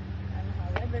 and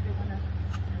however they're going to,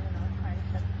 try to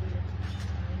set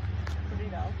put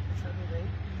it out for the way.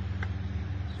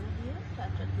 So,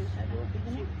 that's what we said at the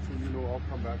beginning. So, I'll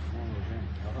come back tomorrow again.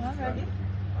 Already?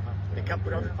 They can't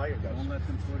put out the fire, guys. Don't let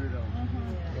them put it out.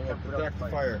 They can't put out the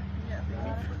fire. Yeah,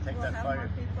 Protect we'll that have fire. more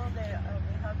people there. We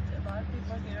have a lot of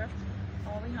people here.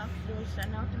 All we have to do is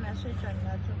send out the message, and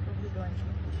that's what we'll be doing.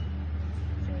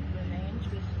 So your names,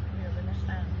 we're going to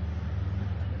stand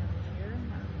here, and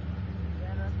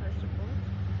get our first support.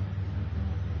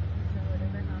 So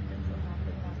whatever happens, will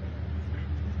happen.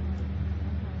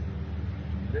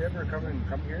 Did they ever come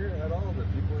here at all? The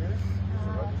people here?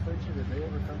 The legislature, did they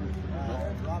ever come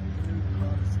and Rob Canute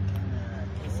brought us to Canada.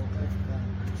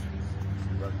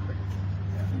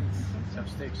 Some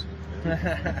sticks.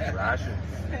 Rations.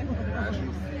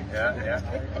 Yeah.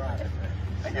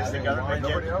 I guess the government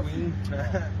Nobody else? They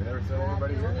never sent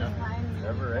anybody here?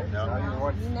 Never, eh?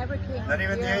 No. You never came. Not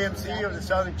even the AMC or the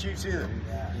Southern Chiefs either.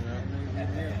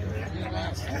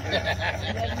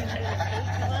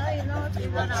 Well,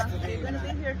 if you're gonna be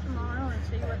here tomorrow and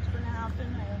see what's gonna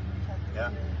happen, Yeah.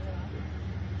 We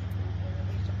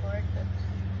support that.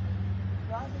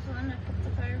 Rob is the one that kept the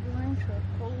fire going through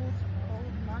cold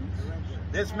months.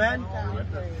 This man,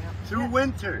 through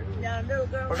winter, Yeah, little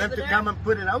girl for them over to there. come and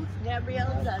put it out.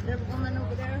 Gabrielle, that little woman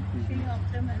over there, she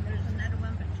helped them, and there's another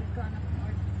one, but she's gone up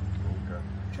north.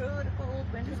 Through the cold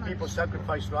winter These months. people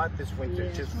sacrificed a lot this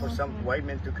winter just for some white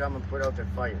men to come and put out their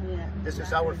fire. This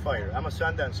is our fire. I'm a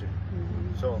sun dancer.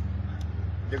 So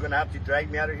they're going to have to drag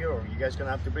me out of here, or you guys going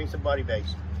to have to bring some body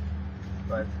bags.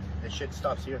 But the shit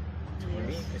stops here. For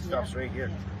me, it stops right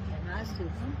here.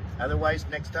 Otherwise,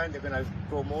 next time they're going to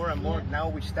go more and more. Now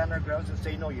we stand our grounds and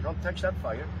say, no, you don't touch that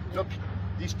fire. Look,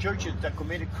 these churches that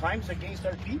committed crimes against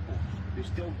our people, they're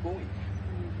still going.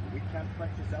 We can't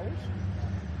practice ours.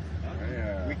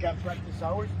 We can't practice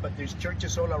ours, but there's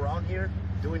churches all around here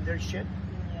doing their shit.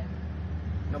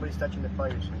 Nobody's touching the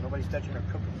fires. Nobody's touching our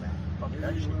cooking, man. Fuck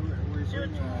that shit. We're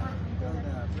doing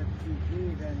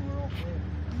refugee, then we're okay.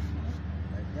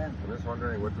 I'm just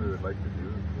wondering what we would like to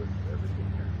do with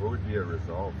everything here. What would be a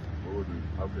resolve?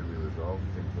 How could we resolve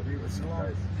things with you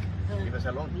guys? Leave us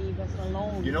alone. Leave us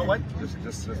alone. You know what?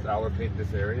 Just allocate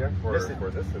this area for this, and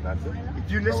that's it.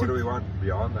 If you But listen, what do we want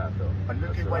beyond that, though? but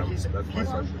look at what his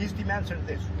demands are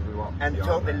this.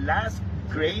 Until the last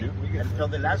grave,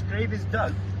 is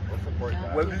dug,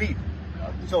 we'll leave.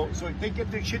 So if they get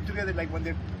their shit together, like when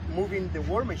they're moving the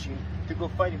war machine to go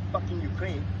fight in fucking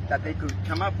Ukraine, that they could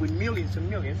come up with millions and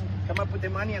millions, come up with the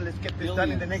money, and let's get this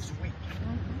done in the next week.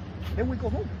 Then we go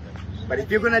home. But if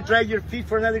you're gonna drag your feet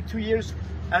for another 2 years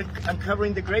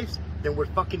uncovering the graves, then we're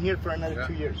fucking here for another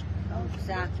 2 years. Oh,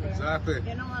 exactly. Exactly.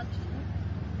 You know what?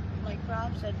 Like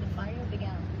Rob said, the fire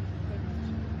began.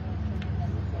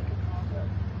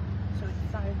 So it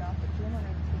started off at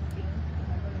 215.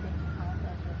 I'm going to make the count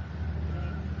as of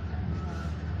today. And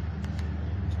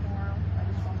tomorrow, I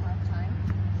just won't have time.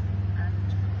 And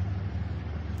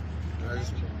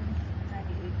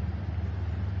 1998.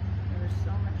 There was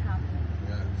so much happening.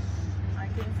 I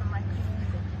came from my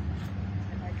community,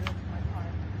 and I drove my car.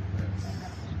 And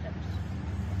up the steps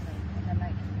in the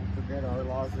night. Forget our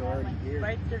laws are already here.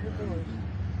 Right to the doors,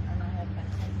 and I had my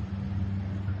pipe.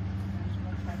 I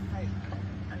smoked my pipe,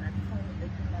 and I pointed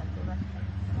it in that direction.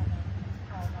 And I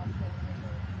called out to the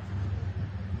doors.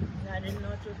 And I didn't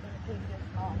know it was going to take this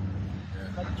long.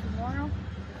 But tomorrow,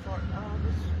 before all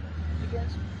this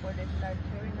begins, before they start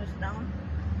tearing us down,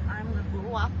 I'm going to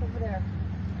walk over there,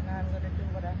 and I'm going to do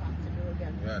what I have to do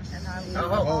again. And I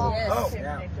will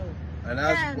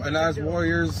And as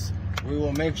warriors, we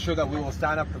will make sure that we will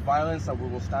stand up to violence, that we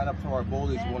will stand up to our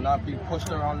bullies. We will not be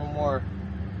pushed around no more.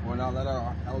 We will not let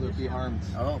our elders be harmed.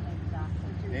 Exactly.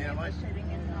 Yeah, I was sitting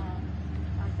in,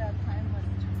 at that time,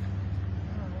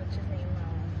 what's his name?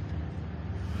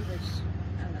 He was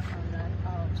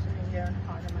sitting there in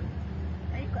Parliament.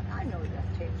 And I know that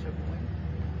tapes are going.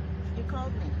 He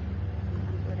called me.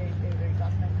 But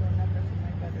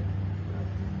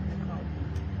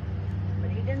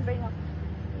didn't bring up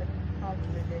the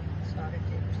problem with the starter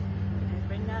tapes. He didn't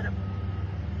bring that up.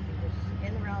 He was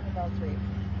in a roundabout way. You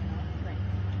know, like,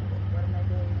 what am I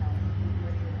doing now? What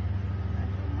are you? I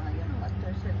told him, well, you know what?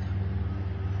 I said,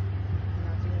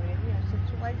 nothing really. I said,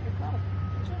 so why'd you call?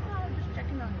 He said, well, I'm just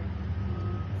checking on you.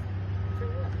 So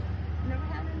what? Never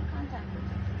had any contact with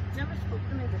him. Never spoke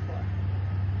to me before.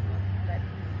 But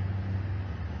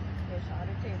they saw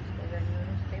the tapes, because I knew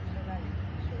those tapes were running.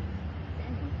 So they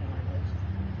knew who I was.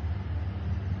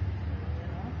 You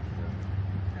know?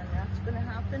 And that's going to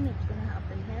happen. It's going to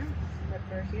happen here. But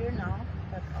we're here now.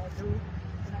 But I'll do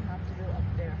what I have to do up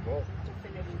there to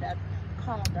finish that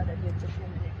call that I did to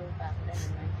Shimon ago back then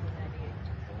in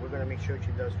 1998. We're going to make sure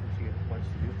she does what she wants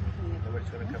to do. Nobody's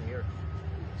going to come here.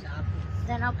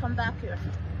 Then I'll come back here.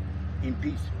 In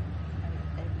peace.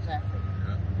 Exactly.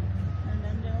 And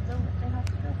then they'll do what they have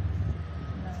to do.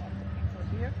 Now, the people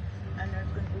here, and there's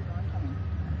going to be more coming.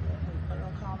 And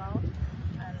we'll come out,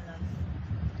 and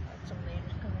some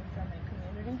ladies coming from the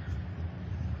community.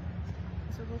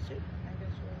 So we'll see. I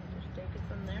guess we'll just take it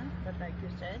from there. But like you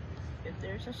said, if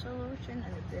there's a solution,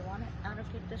 and if they want to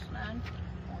allocate this land,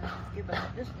 give us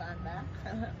this land back,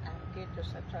 allocate to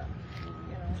such a,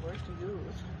 you know, word to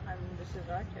use. I mean, this is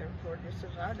our territory, this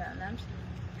is our land. I'm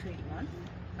Treaty 1,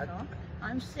 you know.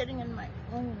 I'm sitting in my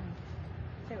own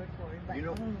territory, my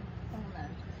own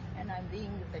homeland, and I'm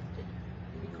being evicted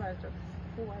because of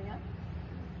who I am.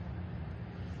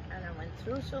 And I went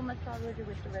through so much already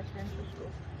with the residential school.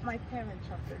 My parents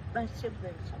suffered, my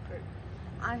siblings suffered.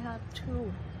 I have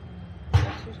two, a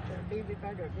sister, a baby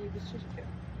brother, a baby sister.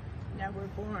 That were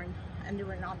born, and they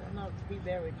were not allowed to be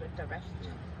buried with the rest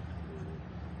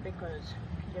because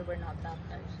they were not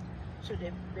baptized. So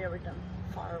they buried them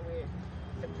far away.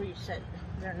 The priest said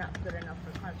they're not good enough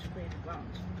for consecrated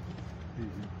grounds.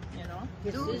 You know,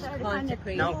 those are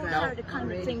the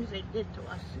kind of things they did to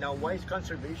us. Now, why is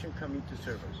conservation coming to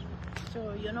service?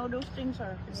 So you know, those things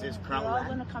are. Is they're all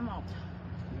going to come out.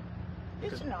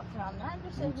 It's not from land.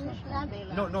 It's a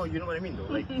land. No, you know what I mean, though.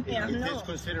 Like, yeah, is this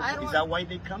considered? Is that why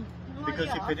they come? Because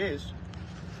if it is,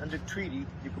 under treaty,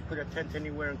 you could put a tent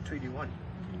anywhere in Treaty 1.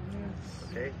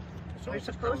 Okay? So we're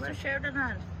supposed to share the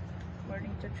land,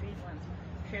 according to Treaty 1.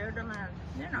 Share the land.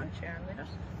 They're not sharing with us.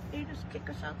 They just kick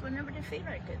us out whenever they feel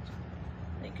like it.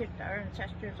 They kicked our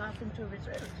ancestors off into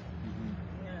reserves.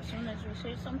 You know, as soon as we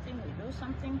say something, we do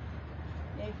something,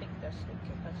 they pick us, they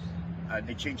kick us.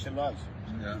 They changed the laws.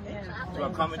 Exactly. To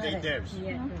accommodate theirs.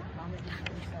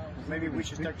 Maybe we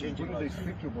should start changing laws. What do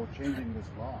they think about changing this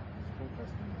law?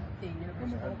 When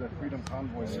they had the freedom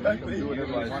convoy,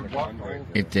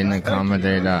 It didn't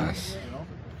accommodate us.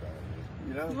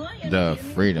 The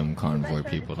freedom convoy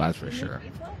people, that's for sure.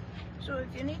 So if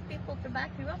you need people to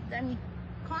back you up, then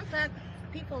contact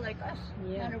people like us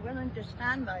that are willing to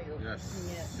stand by you.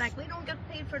 Like, we don't get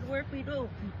paid for the work we do,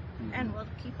 and we'll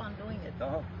keep on doing it.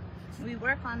 We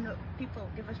work on the people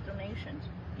give us donations.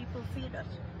 People feed us.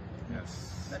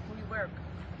 But we work.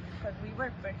 Because we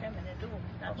work for him and do.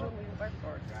 That's what we work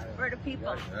for. For the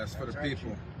people. That's for the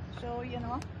people. So, you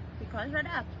know, because of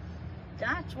that,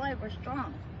 that's why we're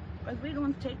strong. Because we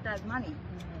don't take that money.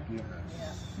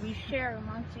 We share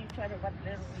amongst each other what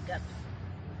little we get.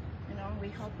 You know, we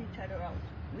help each other out.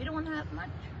 We don't have much.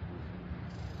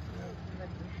 But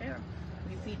we share.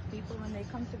 We feed people when they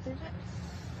come to visit.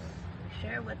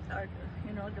 Share with our,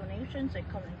 you know, donations. They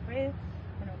come and pray.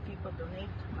 You know, people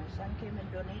donate. My son came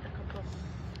and donated a couple of,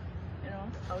 you know,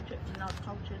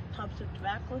 tubs of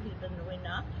tobacco. He's been doing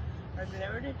that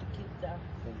regularly to keep the,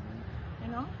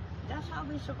 you know, that's how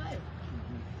we survive.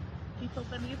 People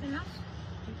believe in us.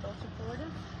 People support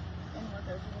us. And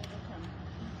whatever we can.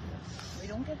 We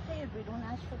don't get paid. We don't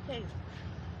ask for pay.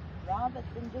 Rob has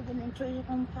been digging into his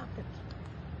own pocket.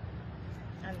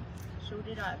 And so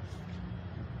did I.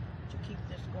 To keep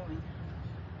this going.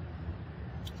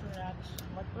 So that's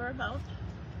what we're about.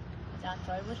 That's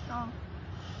why we're strong.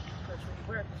 Because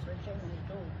we work, so we're taking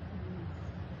it all.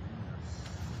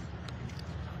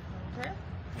 Okay?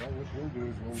 Well, what we'll do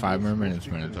is we'll 5 more minutes,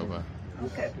 Manitoba.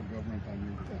 Okay. Government on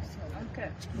your Okay.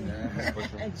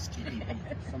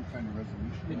 some kind of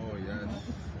resolution. Oh, yes.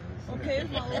 Okay,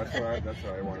 well, That's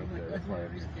why I wanted to. That's why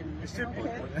It's simple. we're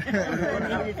going to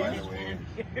have to find a way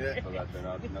so that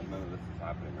none of this is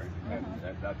happening, right? And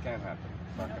that can't happen.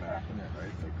 It's not going to happen,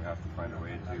 right? Like, we have to find a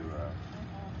way to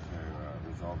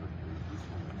resolve it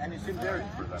peacefully. And it's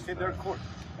in their court.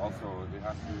 Also, they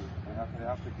have to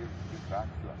give back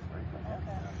to us, right?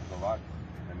 There's a lot,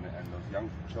 and those young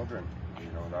children. You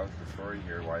know, that was the story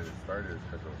here. Why this started is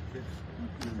because of those kids.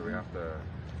 So we have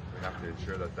to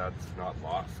ensure that that's not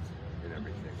lost in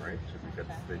everything, right? Because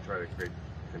they try to create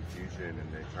confusion and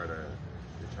they try to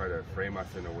try to frame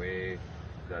us in a way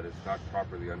that is not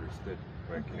properly understood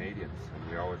by Canadians,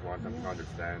 and we always want them to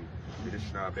understand the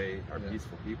Anishinaabe are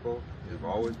peaceful people. We've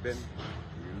always been.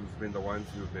 You've been the ones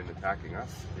who've been attacking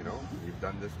us, you know. You've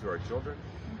done this to our children,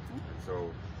 and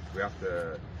so we have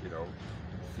to, you know,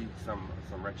 seek some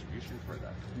retribution for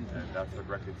that, and that's what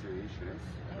reconciliation is,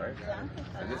 right?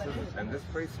 And this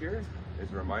place here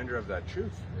is a reminder of that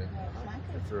truth.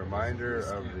 It's a reminder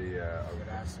of the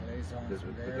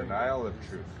denial of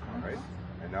truth, right?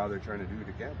 And now they're trying to do it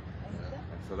again.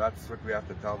 And so that's what we have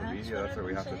to tell the media. That's what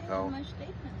we have to tell my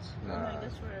statements. I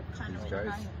guess we're kind of these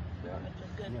guys. behind, which is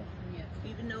good.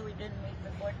 Even though we didn't make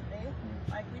the board today,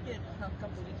 like we did a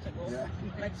couple weeks ago,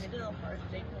 but still our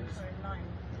statements are in line.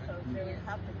 So they would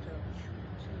have to.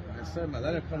 Like I said, man,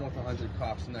 let it come with 100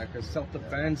 cops in there, because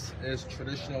self-defense is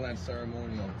traditional and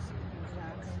ceremonial.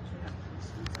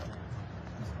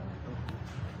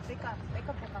 Pick up.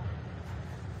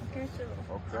 Okay, so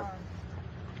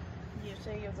you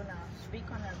say you're gonna speak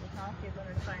on our behalf. You're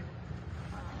gonna try and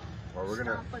well, we're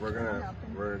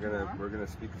gonna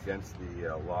speak against the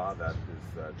law that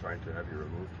is trying to have you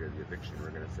removed here, the eviction.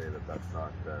 We're gonna say that that's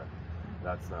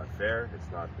not fair. It's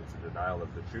a denial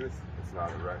of the truth. It's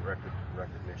not a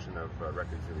recognition of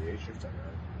reconciliation.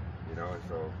 You know, and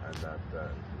that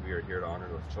we are here to honor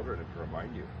those children and to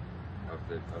remind you of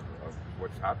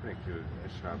what's happening to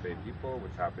Anishinaabe people,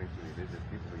 what's happening to the indigenous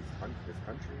people of this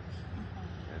country,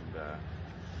 and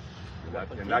that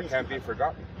can't be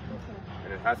forgotten.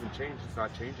 And it hasn't changed. It's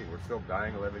not changing. We're still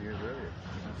dying 11 years earlier.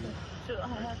 So I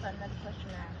have another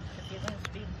question now. If you're going to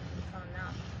speak on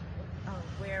now,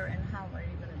 where and how are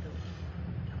you going to do it?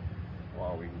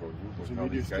 Well, we can go tell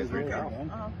these guys right now.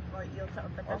 Well, you'll tell,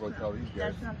 but I'll go tell these guys.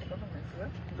 That's not the government's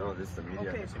work. No, this is the media.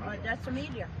 Okay, that's the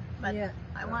media. But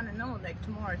I want to know, like,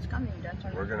 tomorrow it's coming.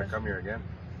 We're going to come here again.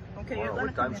 Okay, tomorrow. You're going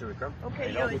to come. What time should we come?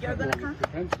 Okay, you're going to come?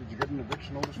 Depends. Did you get an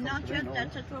eviction notice? Not yet.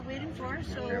 That's what we're waiting for.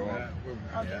 So,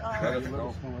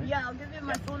 I'll give you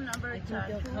my phone number. It's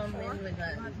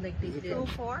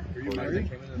 224. Are you married?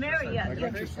 Mary, yeah.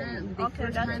 Okay,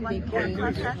 that's one. You can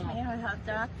contact me. I have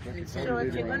that. So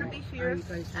if you're going to be here, and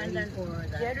then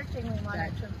the other thing we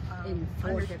wanted to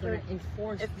understand,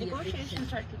 if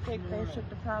negotiations are to take place with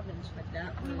the province,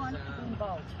 we want to be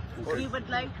involved. We would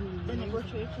like the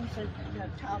negotiations to be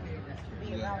around here.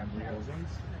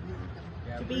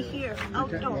 To be here,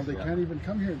 outdoors. Well, they can't even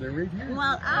come here. They're right here.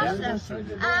 Well, ask them.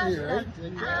 Ask them.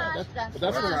 But that's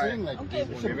what I'm saying. Like, okay,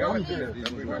 we said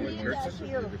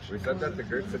that to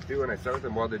Gertz too, and I said with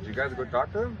them, well, did you guys go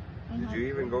talk to them? Did you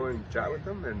even go and chat with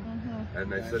them?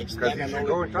 And I said, because you should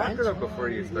go and talk to them before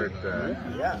you start.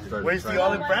 Where's the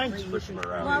olive branch? Pushing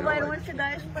around. Well, why don't you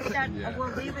guys put that? We'll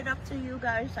leave it up to you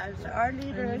guys as our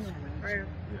leaders or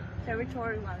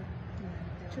territory one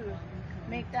to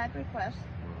make that request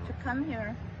to come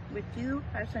here with you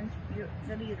present, the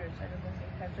leaders that are going to be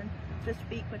present, to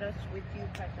speak with us with you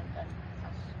present and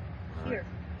us here.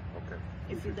 Okay.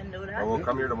 If you can do that. Well, we'll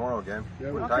come here tomorrow again.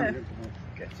 What time?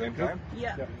 Same time?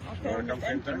 Yeah. Okay.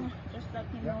 Anything, just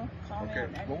let me know. Okay.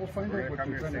 Well, we'll find out what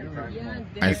you're trying to do.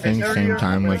 I think same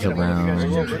time was around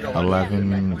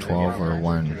 11, 12, or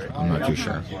 1. I'm not too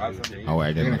sure. Oh,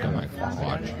 I didn't look at my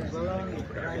watch.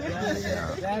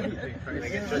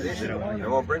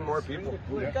 And we'll bring more people.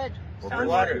 Good. We'll bring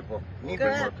more people. We'll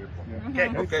bring more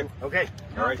people. Okay.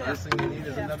 All right. First thing we need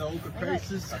is another open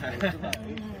crisis.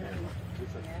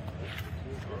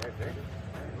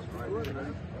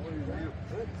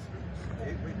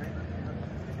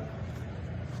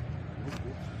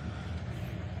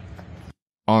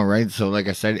 All right, so like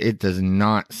I said, it does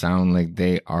not sound like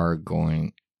they are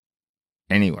going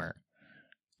anywhere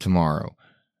tomorrow.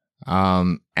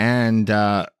 And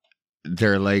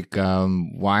they're like,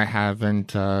 why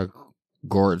haven't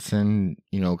Gortson,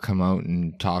 come out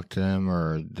and talk to them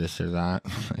or this or that?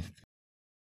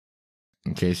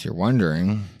 In case you're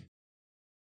wondering,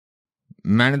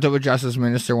 Manitoba Justice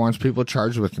Minister wants people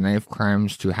charged with knife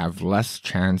crimes to have less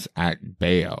chance at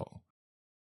bail.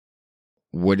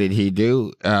 What did he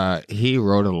do? He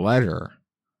wrote a letter,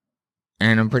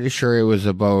 and I'm pretty sure it was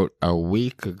about a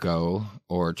week ago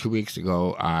or 2 weeks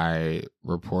ago, I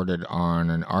reported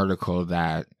on an article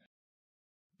that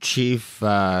Chief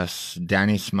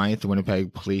Danny Smythe, the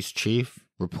Winnipeg Police Chief,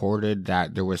 reported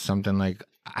that there was something like,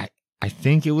 I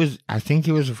think he was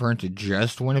referring to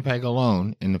just Winnipeg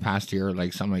alone in the past year,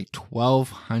 like something like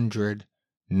 1,200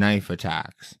 knife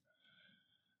attacks.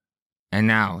 And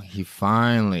now he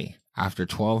finally, after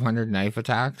 1,200 knife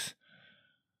attacks,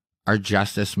 our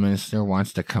Justice Minister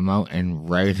wants to come out and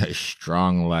write a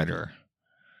strong letter.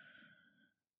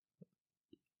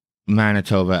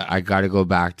 Manitoba, I got to go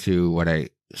back to what I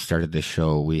started the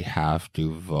show, we have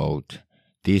to vote.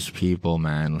 These people,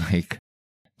 man, like,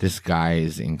 this guy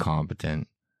is incompetent.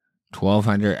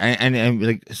 1,200, and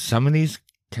like, some of these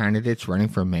candidates running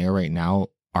for mayor right now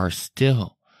are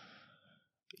still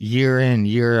year in,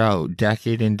 year out,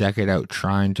 decade in, decade out,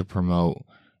 trying to promote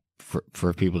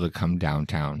for people to come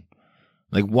downtown,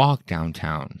 like walk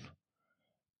downtown.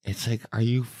 It's like, are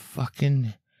you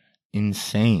fucking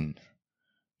insane?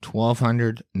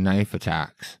 1,200 knife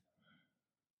attacks.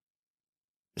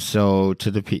 So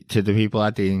to the people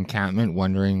at the encampment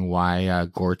wondering why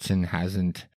Gortson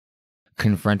hasn't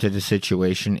confronted the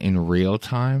situation in real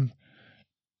time,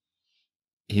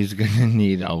 he's going to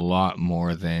need a lot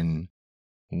more than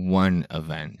one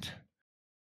event.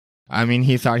 I mean,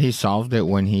 he thought he solved it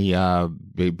when he,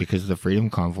 because of the Freedom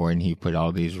Convoy, and he put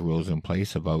all these rules in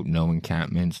place about no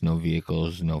encampments, no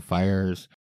vehicles, no fires.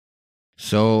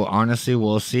 So honestly,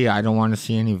 we'll see. I don't want to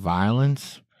see any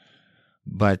violence,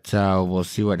 but we'll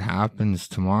see what happens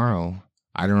tomorrow.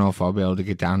 I don't know if I'll be able to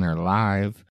get down there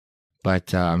live,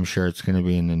 but I'm sure it's going to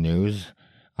be in the news.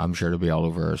 I'm sure it'll be all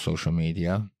over our social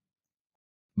media.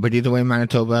 But either way,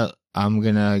 Manitoba, I'm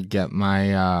going to get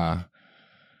my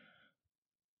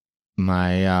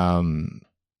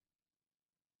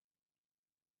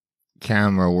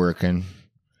camera working,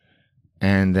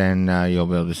 and then you'll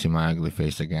be able to see my ugly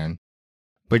face again.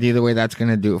 But either way, that's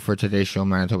going to do it for today's show,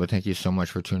 Manitoba. Thank you so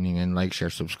much for tuning in. Like, share,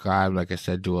 subscribe. Like I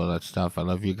said, do all that stuff. I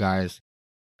love you guys.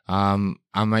 I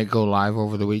might go live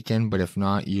over the weekend, but if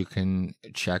not, you can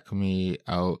check me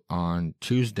out on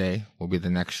Tuesday. Will be the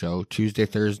next show. Tuesday,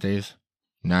 Thursdays,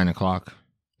 9 o'clock,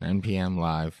 9 p.m.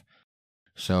 live.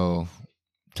 So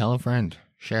tell a friend.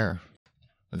 Share.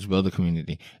 Let's build a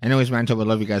community. Anyways, Manitoba,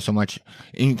 love you guys so much.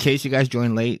 In case you guys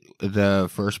joined late, the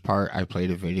first part, I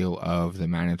played a video of the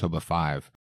Manitoba 5.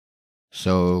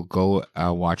 So go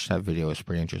watch that video. It's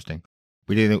pretty interesting.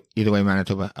 But either way,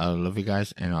 Manitoba, I love you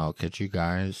guys, and I'll catch you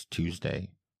guys Tuesday.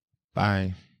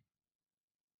 Bye.